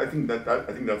think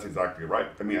that's exactly right.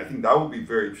 I mean, I think that would be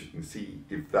very interesting to see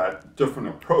if that different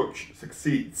approach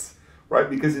succeeds. Right,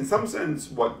 because in some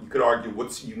sense, what you could argue,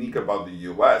 what's unique about the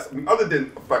U.S. I mean, other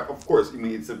than the fact, of course, I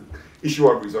mean, it's an issue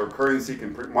of reserve currency,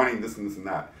 can print money, and this and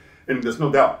that, and there's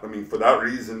no doubt. I mean, for that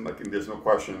reason, like, there's no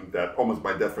question that almost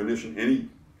by definition, any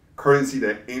currency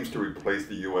that aims to replace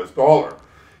the U.S. dollar,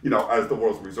 as the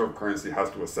world's reserve currency, has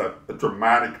to accept a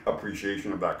dramatic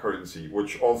appreciation of that currency,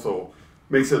 which also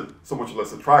makes it so much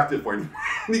less attractive for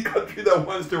any country that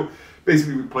wants to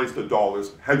basically replace the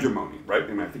dollar's hegemony, right?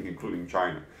 And I think including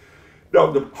China.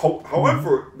 No,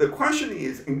 however, the question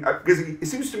is, because it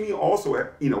seems to me also,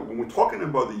 when we're talking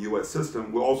about the U.S.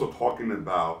 system, we're also talking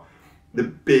about the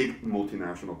big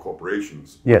multinational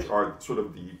corporations, yes. which are sort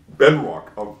of the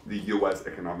bedrock of the U.S.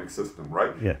 economic system,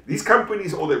 right? Yeah. These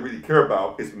companies, all they really care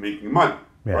about is making money,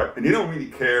 yeah. right? And they don't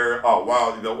really care,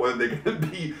 whether they're going to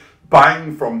be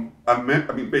buying from,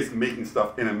 basically making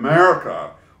stuff in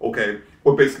America, okay,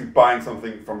 or basically buying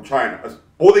something from China.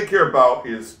 All they care about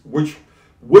is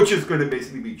which is going to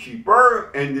basically be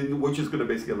cheaper, and then which is going to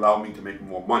basically allow me to make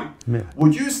more money. Yeah.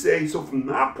 Would you say, so from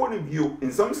that point of view,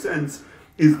 in some sense,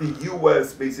 is the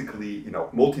U.S. basically,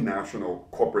 multinational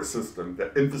corporate system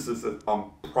that emphasizes on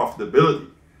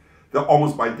profitability, that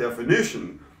almost by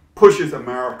definition pushes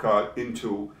America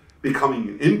into becoming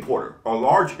an importer, a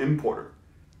large importer,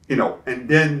 and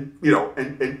then,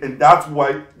 and that's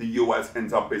why the U.S.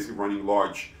 ends up basically running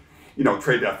large,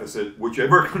 trade deficit,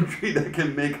 whichever country that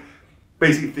can make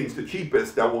basically things the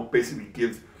cheapest, that will basically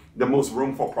give the most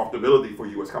room for profitability for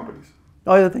U.S. companies.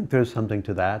 Oh, I think there's something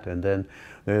to that, and then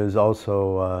there's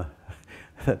also,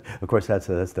 of course, that's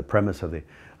the premise of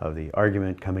the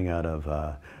argument coming out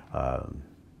of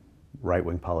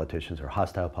right-wing politicians or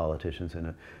hostile politicians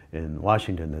in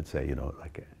Washington that say,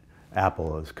 like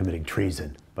Apple is committing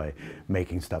treason by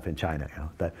making stuff in China.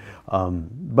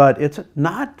 But it's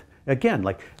not. Again,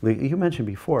 like you mentioned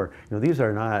before, these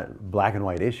are not black and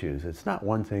white issues. It's not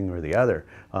one thing or the other.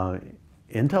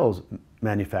 Intel's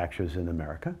manufactures in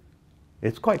America.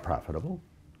 It's quite profitable.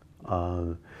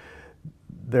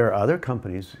 There are other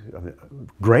companies,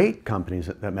 great companies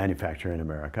that manufacture in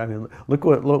America. I mean, look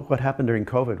what happened during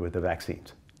COVID with the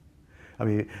vaccines. I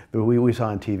mean, we saw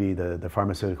on TV the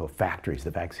pharmaceutical factories,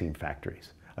 the vaccine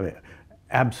factories. I mean,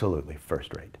 absolutely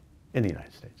first rate in the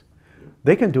United States.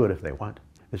 They can do it if they want.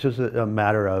 It's just a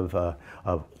matter of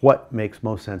what makes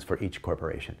most sense for each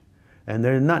corporation. And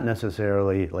they're not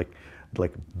necessarily like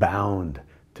bound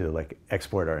to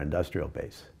export our industrial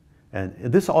base. And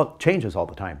this all changes all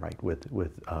the time, right? With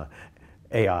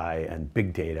AI and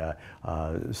big data,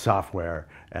 software,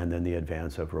 and then the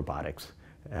advance of robotics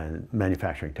and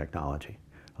manufacturing technology.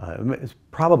 It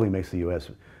probably makes the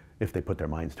U.S., if they put their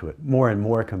minds to it, more and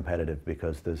more competitive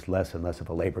because there's less and less of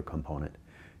a labor component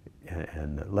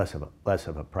and less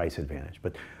of a price advantage,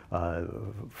 but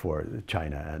for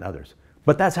China and others.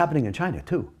 But that's happening in China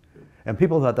too. And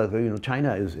people thought that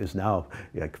China is now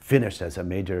like finished as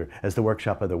as the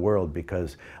workshop of the world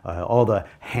because all the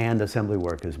hand assembly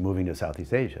work is moving to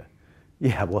Southeast Asia.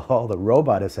 Yeah, well, all the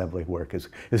robot assembly work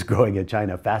is growing in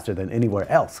China faster than anywhere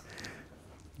else.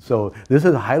 So this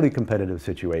is a highly competitive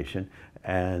situation,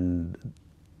 and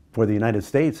for the United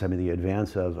States, I mean, the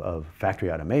advance of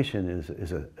factory automation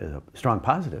is a strong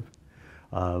positive.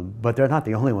 But they're not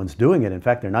the only ones doing it. In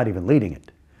fact, they're not even leading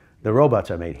it. The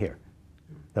robots are made here,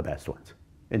 the best ones,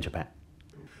 in Japan.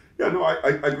 Yeah, no, I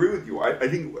agree with you. I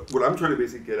think what I'm trying to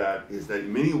basically get at is that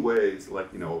in many ways,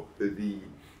 like, the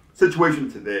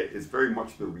situation today is very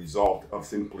much the result of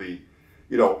simply,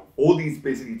 all these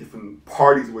basically different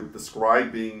parties we're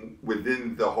describing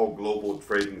within the whole global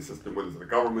trading system, whether it's the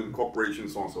government,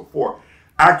 corporations, so on and so forth,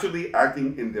 actually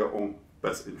acting in their own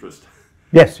best interest.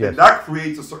 Yes, yes. And that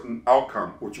creates a certain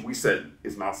outcome, which we said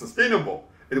is not sustainable,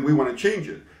 and we want to change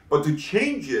it. But to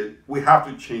change it, we have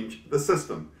to change the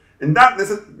system. And that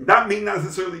may not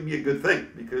necessarily be a good thing,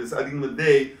 because at the end of the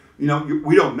day,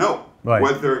 we don't know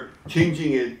whether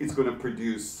changing it is going to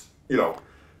produce,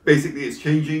 basically it's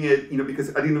changing it, because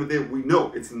at the end of the day, we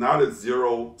know it's not a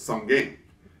zero-sum game.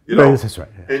 That's right.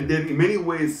 Yeah. And then in many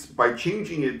ways, by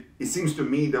changing it, it seems to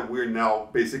me that we're now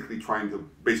basically trying to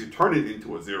turn it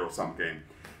into a zero-sum game.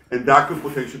 And that could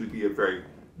potentially be a very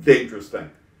dangerous thing.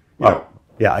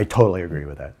 Yeah, I totally agree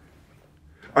with that.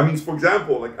 I mean, for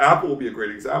example, like Apple will be a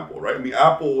great example, right? I mean,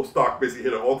 Apple stock basically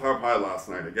hit an all-time high last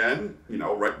night again,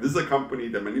 right? This is a company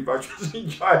that manufactures in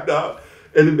China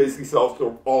and it basically sells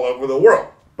to all over the world.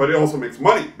 But it also makes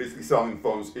money basically selling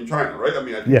phones in China, right? I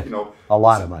mean, I think, a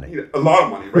lot of money. A lot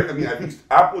of money, right? I mean, I think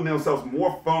Apple now sells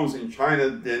more phones in China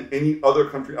than any other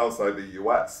country outside the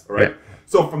US, right? Yeah.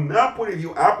 So from that point of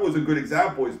view, Apple is a good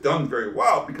example. It's done very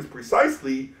well because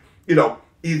precisely,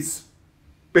 it's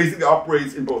basically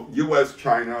operates in both US,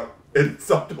 China, and it's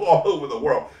up to all over the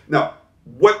world. Now,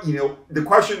 the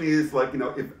question is like,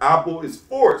 if Apple is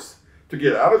forced to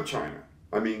get out of China,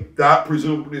 I mean, that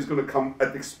presumably is going to come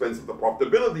at the expense of the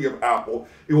profitability of Apple.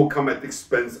 It will come at the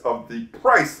expense of the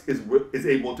price is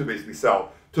able to basically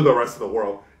sell to the rest of the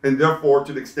world. And therefore,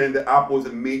 to the extent that Apple is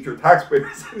a major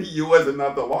taxpayer in the US and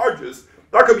not the largest,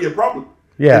 that could be a problem.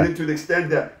 Yeah. And then to the extent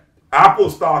that Apple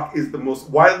stock is the most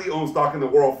widely owned stock in the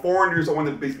world, foreigners want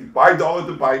to basically buy dollar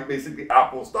to buy basically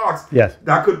Apple stocks. Yes.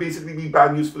 That could basically be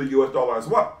bad news for the US dollar as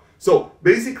well. So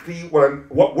basically,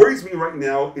 what worries me right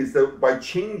now is that by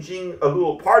changing a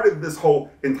little part of this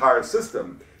whole entire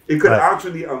system, it could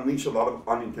actually unleash a lot of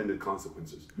unintended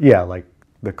consequences. Yeah, like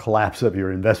the collapse of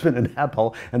your investment in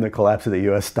Apple and the collapse of the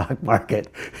U.S. stock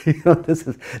market. This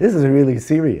is really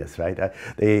serious, right?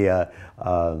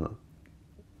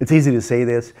 It's easy to say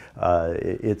this.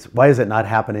 Why is it not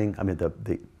happening? I mean,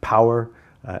 the power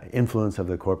influence of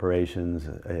the corporations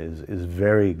is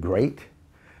very great.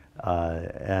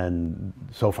 And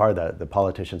so far, the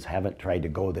politicians haven't tried to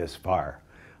go this far.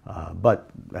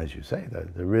 But as you say,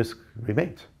 the risk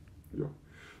remains. Yeah.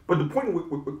 But the point,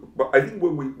 I think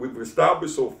what we've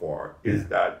established so far is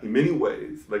that in many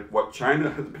ways, like what China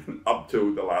has been up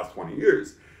to the last 20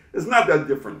 years is not that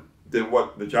different than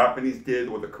what the Japanese did,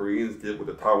 what the Koreans did, what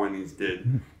the Taiwanese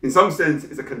did. In some sense,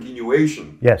 it's a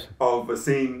continuation of the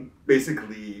same,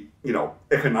 basically,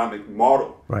 economic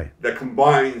model that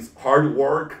combines hard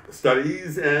work,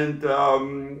 studies, and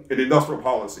an industrial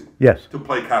policy to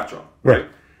play catch up, right?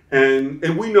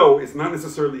 And we know it's not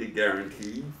necessarily a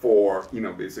guarantee for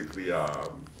basically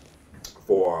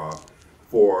for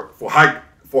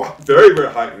very,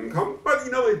 very high income, but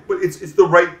but it's the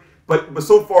right. But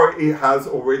so far it has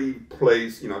already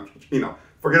placed,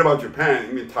 forget about Japan.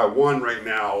 I mean, Taiwan right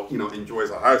now, enjoys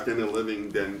a higher standard of living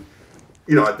than,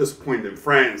 at this point in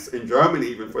France and Germany,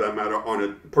 even for that matter, on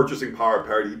a purchasing power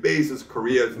parity basis.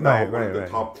 Korea is now one of the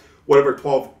top,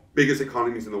 12 biggest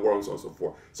economies in the world, and so on and so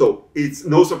forth. So it's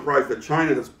no surprise that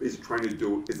China is trying to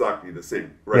do exactly the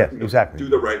same, right? Yeah, exactly. Do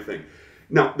the right thing.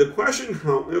 Now, the question,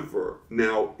 however,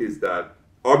 now is that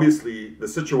obviously the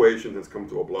situation has come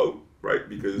to a blow. Right,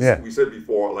 because we said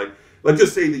before, like, let's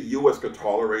just say the U.S. could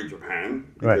tolerate Japan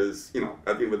because,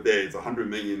 at the end of the day, it's 100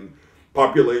 million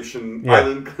population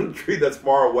island country that's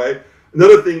far away.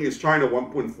 Another thing is China,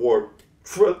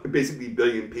 1.4 basically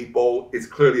billion people, is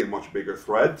clearly a much bigger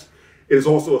threat. It is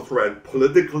also a threat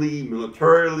politically,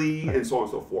 militarily, and so on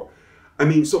and so forth. I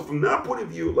mean, so from that point of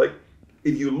view, like,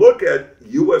 if you look at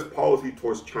U.S. policy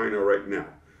towards China right now,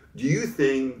 do you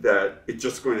think that it's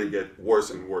just going to get worse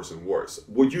and worse and worse?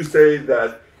 Would you say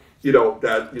that,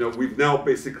 we've now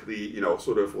basically,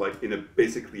 sort of like in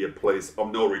basically a place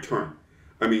of no return?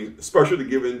 I mean, especially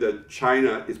given that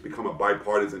China has become a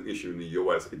bipartisan issue in the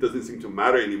U.S. It doesn't seem to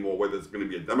matter anymore whether it's going to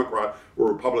be a Democrat or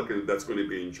a Republican that's going to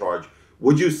be in charge.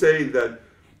 Would you say that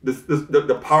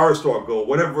the power struggle,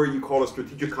 whatever you call a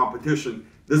strategic competition,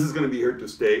 this is going to be here to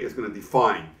stay? It's going to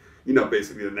define,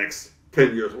 basically the next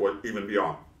 10 years or even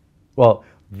beyond. Well,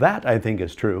 that I think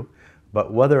is true,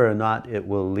 but whether or not it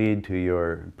will lead to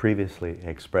your previously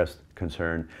expressed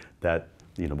concern that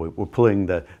we're pulling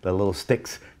the little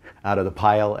sticks out of the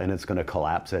pile and it's going to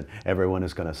collapse and everyone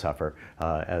is going to suffer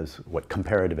as what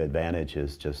comparative advantage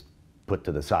is just put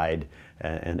to the side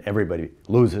and everybody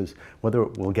loses. Whether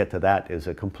we'll get to that is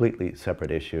a completely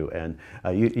separate issue. And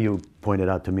you pointed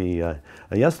out to me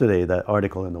yesterday that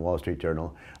article in the Wall Street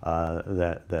Journal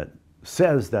that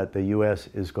says that the U.S.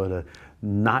 is going to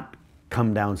not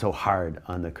come down so hard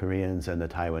on the Koreans and the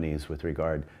Taiwanese with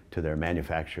regard to their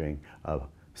manufacturing of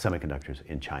semiconductors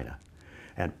in China.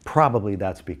 And probably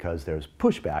that's because there's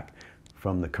pushback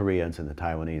from the Koreans and the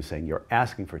Taiwanese saying you're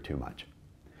asking for too much.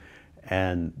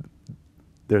 And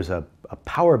there's a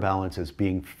power balance is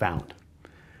being found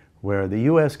where the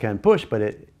U.S. can push, but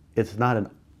it's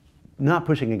not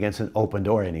pushing against an open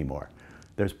door anymore.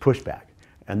 There's pushback.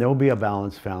 And there will be a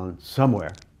balance found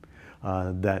somewhere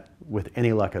that, with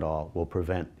any luck at all, will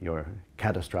prevent your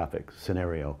catastrophic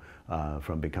scenario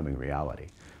from becoming reality.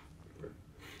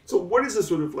 So what is a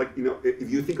sort of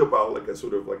if you think about a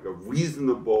sort of a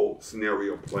reasonable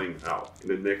scenario playing out in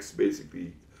the next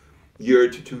basically year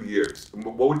to 2 years,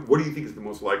 what do you think is the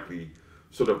most likely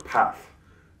sort of path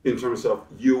in terms of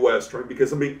U.S. trying?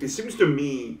 Because I mean, it seems to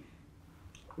me,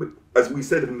 as we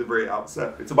said from the very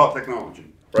outset, it's about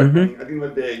technology, right? Mm-hmm. I mean, at the end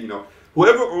of the day,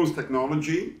 whoever owns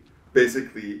technology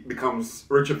basically becomes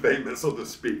rich and famous, so to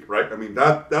speak, right? I mean,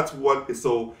 that's what is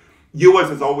so. U.S.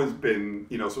 has always been,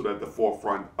 sort of at the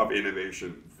forefront of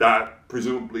innovation. That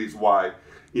presumably is why,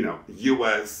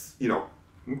 U.S.,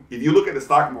 if you look at the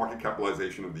stock market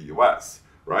capitalization of the U.S.,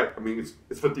 right? I mean,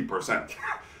 it's 50%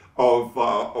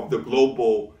 of the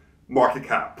global market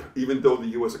cap, even though the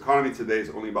U.S. economy today is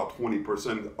only about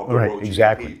 20% of the world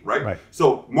GDP, right?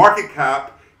 So market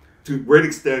cap, to a great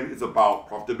extent, is about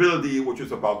profitability, which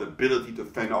is about the ability to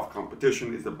fend off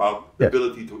competition, is about the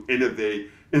ability to innovate,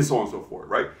 and so on and so forth,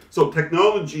 right? So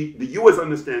technology, the U.S.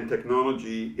 understands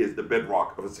technology is the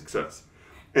bedrock of a success.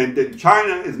 And then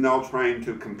China is now trying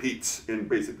to compete and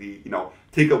basically,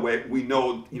 take away. We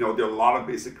know, there are a lot of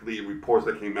basically reports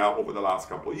that came out over the last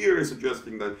couple of years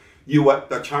suggesting that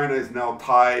that China is now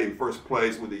tied in first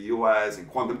place with the U.S. in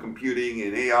quantum computing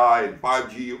and AI and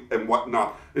 5G and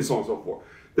whatnot, and so on and so forth.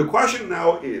 The question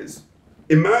now is,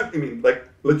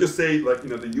 let's just say,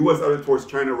 the U.S. attitude towards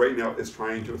China right now is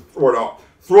trying to throw out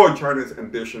China's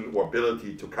ambition or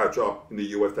ability to catch up in the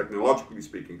U.S. technologically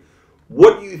speaking.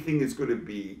 What do you think is going to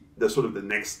be the sort of the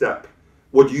next step?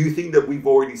 What do you think that we've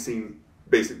already seen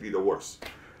basically the worst?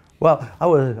 Well, I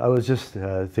was just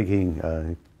thinking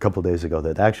a couple days ago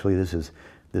that actually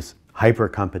this hyper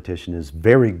competition is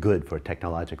very good for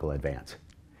technological advance.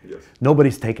 Yes.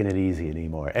 Nobody's taking it easy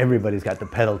anymore. Everybody's got the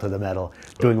pedal to the metal,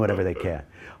 doing whatever they can.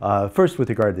 First, with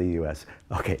regard to the U.S.,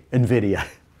 okay, NVIDIA,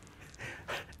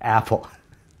 Apple,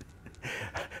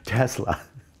 Tesla.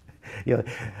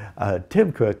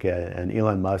 Tim Cook and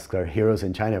Elon Musk are heroes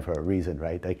in China for a reason,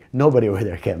 right? Like, nobody over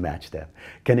there can match them.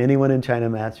 Can anyone in China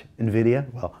match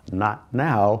NVIDIA? Well, not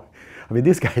now. I mean,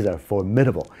 these guys are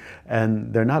formidable,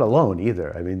 and they're not alone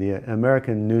either. I mean, the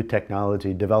American new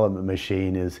technology development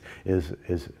machine is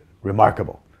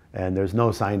remarkable, and there's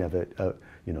no sign of it,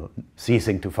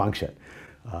 ceasing to function.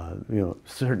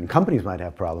 Certain companies might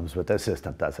have problems, but the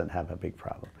system doesn't have a big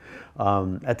problem.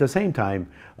 At the same time,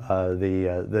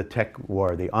 the tech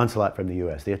war, the onslaught from the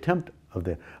U.S., the attempt of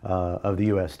the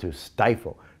U.S. to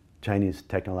stifle Chinese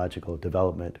technological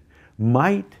development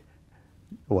might.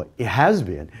 Well, it has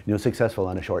been, successful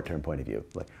on a short-term point of view,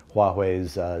 like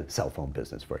Huawei's cell phone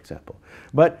business, for example.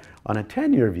 But on a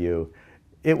 10-year view,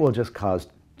 it will just cause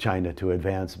China to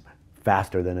advance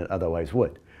faster than it otherwise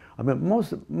would. I mean,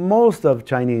 most of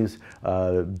Chinese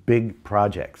big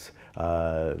projects,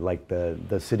 like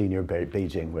the city near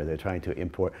Beijing, where they're trying to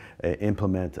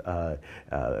implement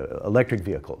electric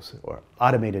vehicles or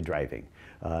automated driving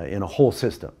in a whole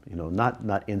system,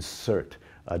 not insert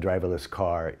a driverless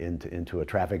car into a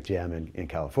traffic jam in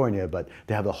California, but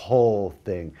to have the whole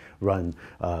thing run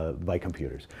by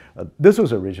computers. This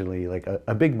was originally like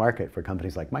a big market for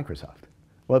companies like Microsoft.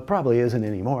 Well, it probably isn't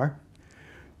anymore.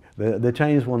 The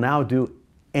Chinese will now do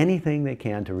anything they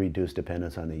can to reduce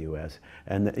dependence on the U.S.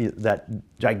 And that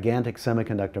gigantic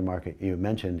semiconductor market you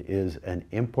mentioned is an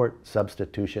import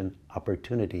substitution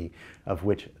opportunity of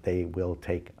which they will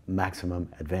take maximum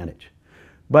advantage.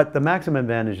 But the maximum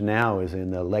advantage now is in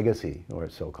the legacy, or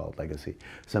so-called legacy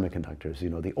semiconductors,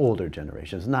 the older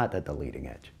generations, not at the leading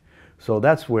edge. So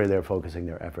that's where they're focusing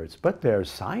their efforts. But their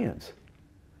science,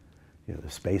 the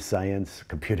space science,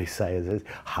 computing science is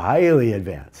highly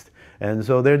advanced. And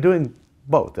so they're doing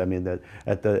both. I mean,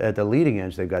 at the leading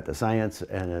edge, they've got the science,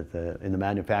 and in the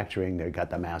manufacturing, they've got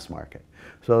the mass market.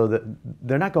 So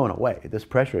they're not going away. This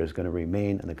pressure is going to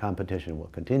remain, and the competition will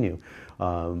continue.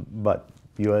 But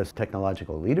U.S.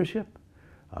 technological leadership,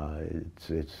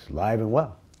 it's live and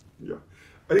well. Yeah,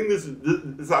 I think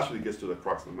this actually gets to the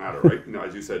crux of the matter, right?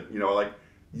 As you said, like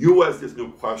U.S. There's no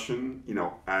question,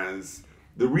 as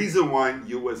the reason why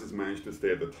U.S. has managed to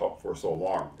stay at the top for so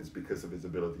long is because of its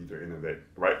ability to innovate,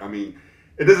 right? I mean,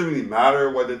 it doesn't really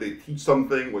matter whether they teach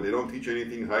something or they don't teach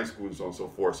anything in high school and so on and so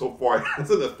forth. So far, it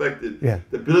hasn't affected the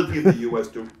ability of the U.S.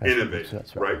 to innovate,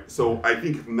 that's right? So I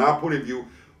think from that point of view,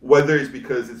 whether it's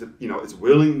because it's its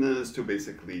willingness to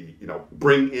basically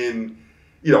bring in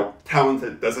talent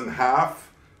that it doesn't have,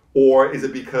 or is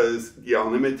it because the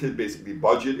unlimited basically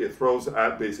budget it throws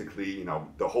at basically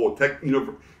the whole tech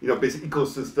basic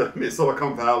ecosystem in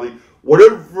Silicon Valley,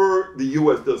 whatever the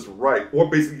U.S. does right, or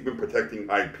basically even protecting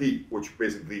IP, which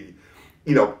basically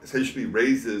essentially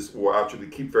raises or actually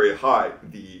keep very high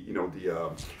the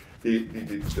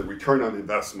return on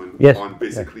investment on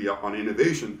basically on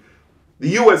innovation. The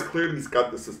U.S. clearly has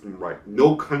got the system right.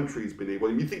 No country's been able.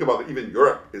 If you think about it, even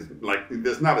Europe is like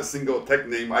there's not a single tech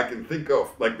name I can think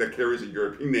of like that carries a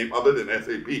European name other than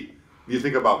SAP. You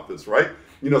think about this, right?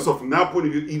 So from that point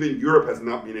of view, even Europe has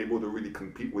not been able to really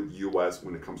compete with the U.S.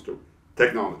 when it comes to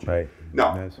technology. Right.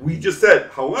 Now we just said,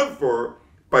 however,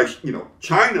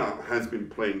 China has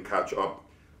been playing catch up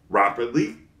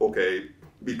rapidly. Okay,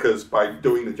 because by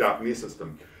doing the Japanese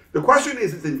system, the question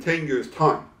is in 10 years'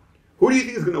 time. Who do you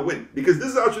think is going to win? Because this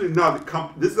is actually not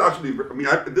this is actually. I mean,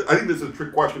 I think this is a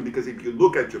trick question because if you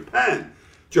look at Japan,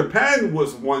 Japan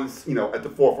was once at the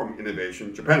forefront of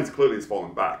innovation. Japan is clearly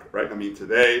fallen back, right? I mean,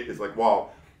 today it's like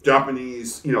wow,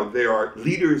 Japanese they are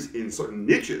leaders in certain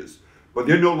niches, but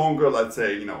they're no longer, let's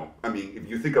say, I mean, if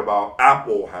you think about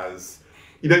Apple has,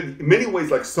 in many ways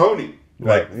like Sony,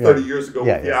 like 30 years ago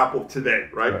with the Apple today,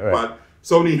 right? But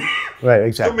Sony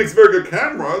still makes very good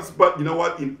cameras, but you know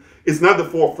what? It's not the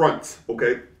forefront,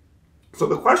 okay? So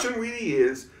the question really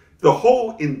is the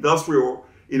whole industrial,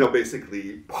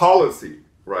 basically policy,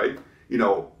 right?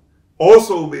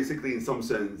 Also basically in some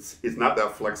sense is not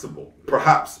that flexible.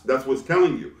 Perhaps that's what's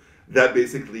telling you that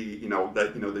basically,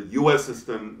 the U.S.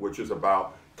 system, which is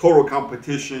about total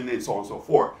competition and so on and so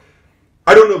forth.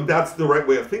 I don't know if that's the right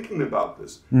way of thinking about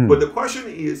this, but the question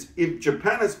is if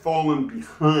Japan has fallen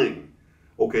behind,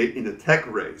 okay, in the tech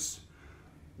race,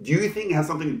 do you think it has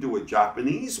something to do with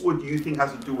Japanese, or do you think it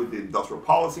has to do with the industrial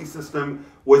policy system,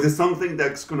 or is it something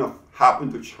that's going to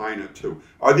happen to China too?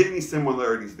 Are there any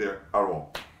similarities there at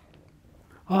all?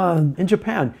 In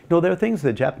Japan, there are things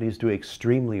that Japanese do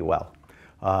extremely well.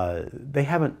 They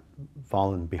haven't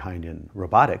fallen behind in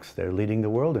robotics. They're leading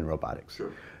the world in robotics.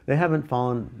 Sure. They haven't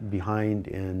fallen behind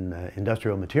in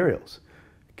industrial materials.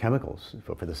 Chemicals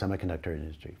for the semiconductor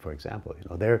industry, for example.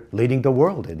 They're leading the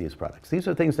world in these products. These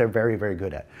are things they're very, very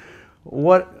good at.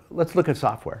 Let's look at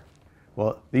software.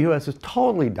 Well, the U.S. is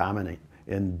totally dominant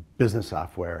in business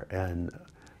software and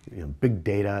big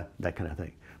data, that kind of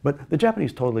thing. But the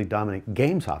Japanese totally dominate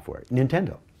game software,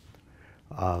 Nintendo.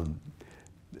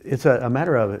 It's a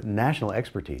matter of national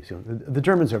expertise. The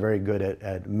Germans are very good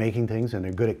at making things, and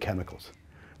they're good at chemicals.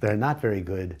 They're not very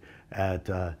good at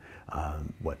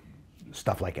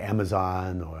stuff like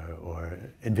Amazon or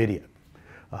NVIDIA.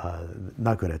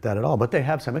 Not good at that at all, but they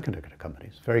have semiconductor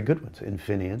companies, very good ones,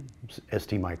 Infineon,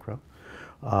 ST Micro.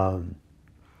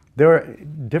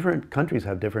 Different countries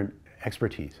have different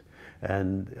expertise,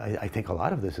 and I think a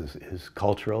lot of this is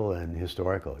cultural and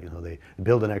historical. They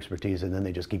build an expertise and then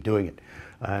they just keep doing it.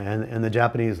 And the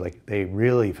Japanese, they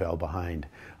really fell behind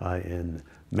in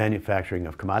manufacturing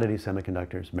of commodity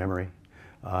semiconductors, memory,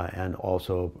 and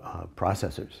also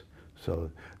processors.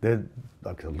 So they're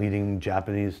the leading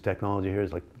Japanese technology here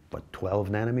is 12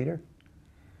 nanometer.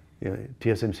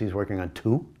 TSMC is working on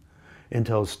 2.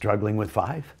 Intel's struggling with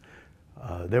 5.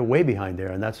 They're way behind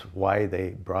there, and that's why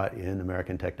they brought in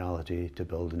American technology to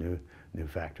build a new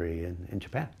factory in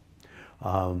Japan.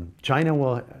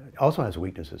 China also has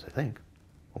weaknesses, I think.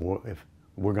 If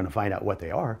we're going to find out what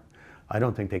they are, I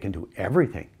don't think they can do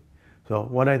everything. So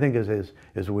what I think is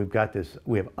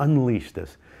we have unleashed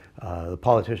this. The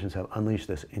politicians have unleashed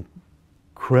this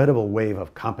incredible wave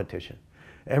of competition.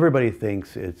 Everybody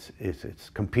thinks it's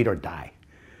compete or die.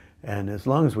 And as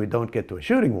long as we don't get to a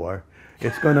shooting war,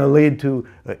 it's going to lead to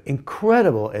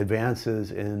incredible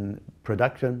advances in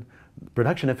production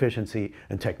efficiency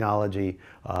and technology.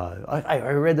 I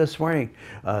read this morning,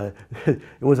 it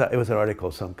was an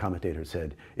article, some commentator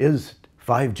said, is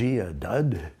 5G a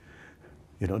dud?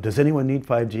 You know, does anyone need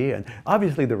 5G? And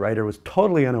obviously the writer was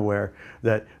totally unaware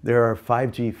that there are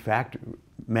 5G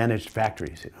managed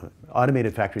factories,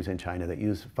 automated factories in China that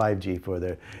use 5G for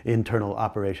their internal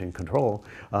operation control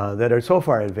that are so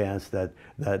far advanced that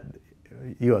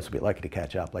U.S. will be lucky to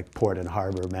catch up, like port and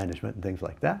harbor management and things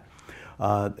like that.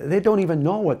 They don't even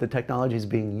know what the technology is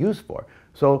being used for.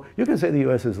 So you can say the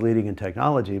U.S. is leading in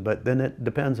technology, but then it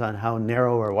depends on how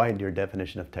narrow or wide your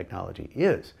definition of technology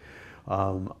is.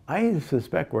 I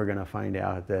suspect we're going to find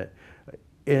out that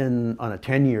on a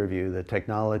 10-year view, the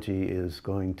technology is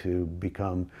going to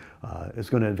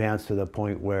advance to the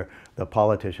point where the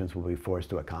politicians will be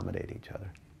forced to accommodate each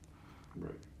other.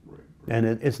 Right.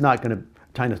 And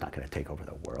China's not going to take over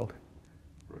the world.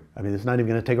 Right. I mean, it's not even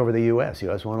going to take over the U.S.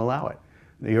 U.S. won't allow it.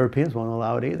 The Europeans won't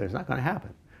allow it either. It's not going to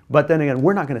happen. But then again,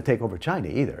 we're not going to take over China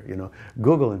either. You know,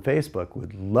 Google and Facebook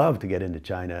would love to get into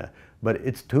China, but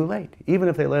it's too late. Even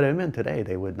if they let them in today,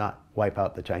 they would not wipe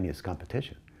out the Chinese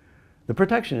competition. The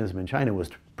protectionism in China was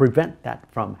to prevent that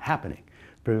from happening,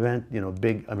 prevent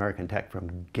big American tech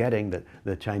from getting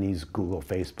the Chinese Google,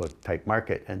 Facebook type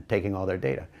market and taking all their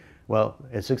data. Well,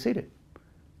 it succeeded.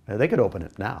 They could open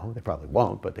it now. They probably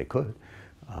won't, but they could,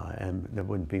 and there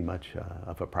wouldn't be much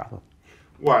of a problem.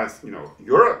 Whereas,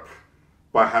 Europe,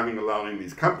 by allowing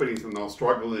these companies and now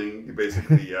struggling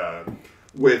basically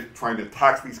with trying to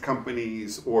tax these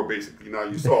companies, or basically now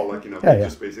you saw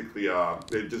just basically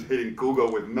they're just hitting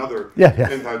Google with another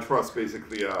antitrust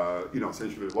basically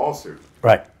essentially lawsuit.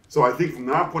 Right. So I think from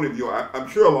that point of view, I'm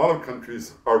sure a lot of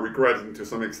countries are regretting to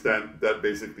some extent that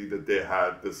basically that they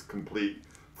had this complete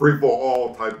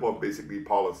free-for-all type of basically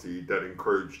policy that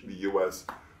encouraged the U.S.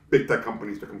 big tech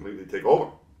companies to completely take over.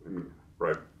 I mean,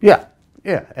 right? Yeah.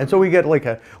 And so we get like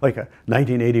a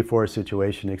 1984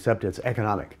 situation, except it's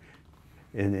economic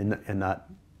and not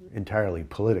entirely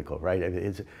political, right? I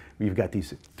mean, you've got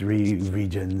these three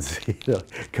regions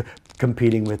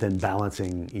competing with and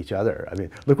balancing each other. I mean,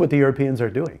 look what the Europeans are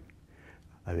doing.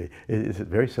 I mean, it's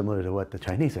very similar to what the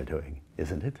Chinese are doing,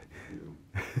 isn't it?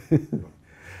 Yeah.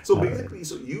 So basically,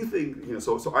 so you think,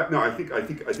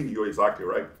 I think you're exactly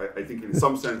right. I think in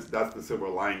some sense that's the silver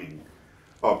lining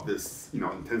of this,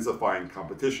 intensifying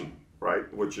competition,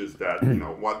 right? Which is that,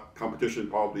 what competition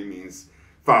probably means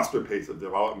faster pace of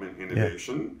development,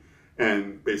 innovation,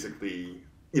 and basically,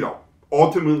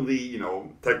 ultimately,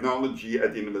 technology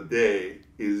at the end of the day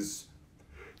is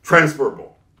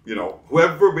transferable.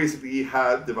 Whoever basically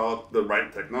had developed the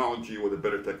right technology or the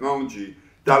better technology,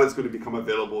 that is going to become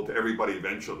available to everybody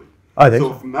eventually.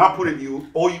 So from that point of view,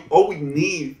 all we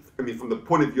need, from the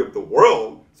point of view of the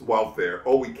world's welfare,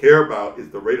 all we care about is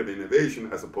the rate of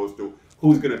innovation as opposed to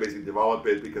who's going to basically develop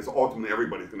it, because ultimately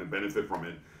everybody's going to benefit from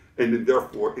it. And then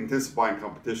therefore intensifying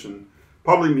competition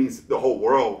probably means the whole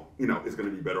world, is going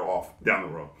to be better off down the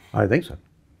road. I think so.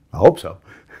 I hope so.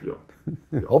 Yeah.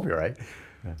 I hope you're right.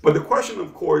 But the question,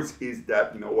 of course, is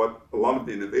that, what a lot of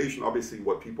the innovation, obviously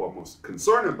what people are most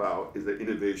concerned about is that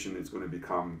innovation is going to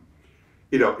become,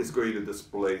 it's going to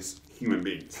displace human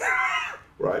beings,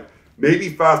 right? Maybe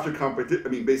faster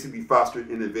basically faster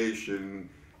innovation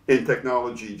in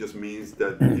technology just means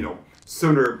that,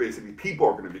 sooner basically people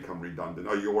are going to become redundant.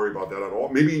 Are you worried about that at all?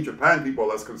 Maybe in Japan people are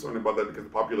less concerned about that because the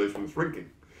population is shrinking.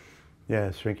 Yeah,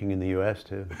 it's shrinking in the U.S.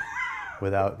 too,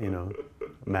 without,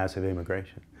 massive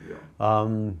immigration.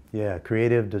 Yeah.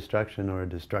 Creative destruction or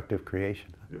destructive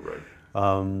creation. You're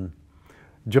right.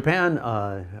 Japan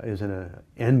is in an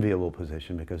enviable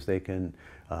position because they can,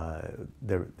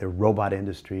 their robot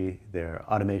industry, their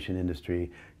automation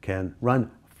industry can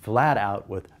run flat out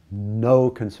with no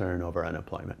concern over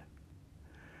unemployment.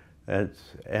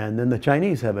 And then the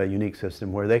Chinese have a unique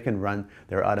system where they can run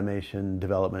their automation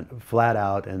development flat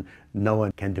out and no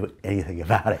one can do anything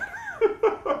about it.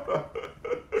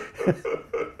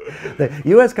 The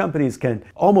U.S. companies can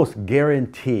almost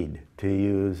guaranteed to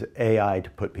use AI to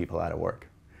put people out of work.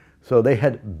 So they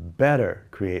had better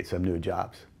create some new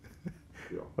jobs,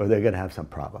 or they're going to have some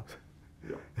problems.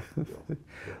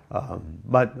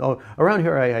 But around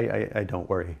here, I don't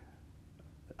worry.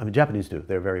 Japanese do.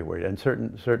 They're very worried. And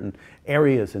certain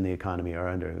areas in the economy are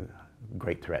under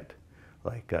great threat,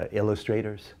 like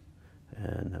illustrators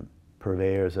and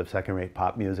purveyors of second-rate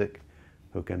pop music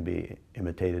who can be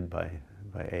imitated by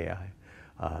AI.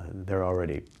 They're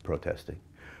already protesting.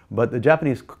 But the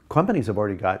Japanese companies have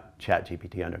already got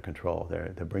ChatGPT under control.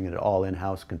 They're bringing it all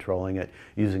in-house, controlling it,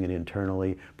 using it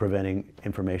internally, preventing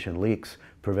information leaks,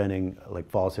 preventing like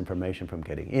false information from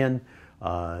getting in.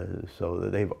 So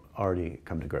they've already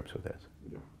come to grips with this.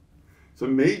 Yeah. So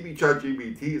maybe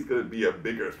ChatGPT is going to be a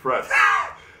bigger threat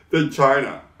than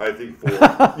China, I think, for,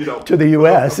 to the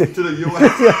U.S. To the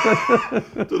U.S.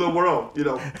 to the world,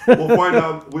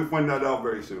 We'll find that out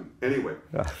very soon. Anyway,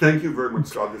 thank you very much,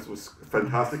 Scott. This was a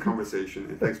fantastic conversation,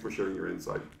 and thanks for sharing your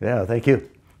insight. Yeah, thank you.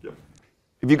 Yeah.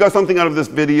 If you got something out of this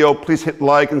video, please hit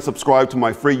like and subscribe to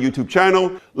my free YouTube channel.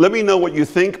 Let me know what you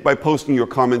think by posting your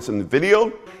comments in the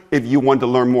video. If you want to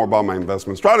learn more about my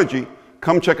investment strategy,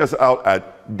 come check us out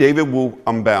at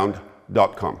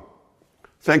davidwuunbound.com.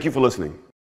 Thank you for listening.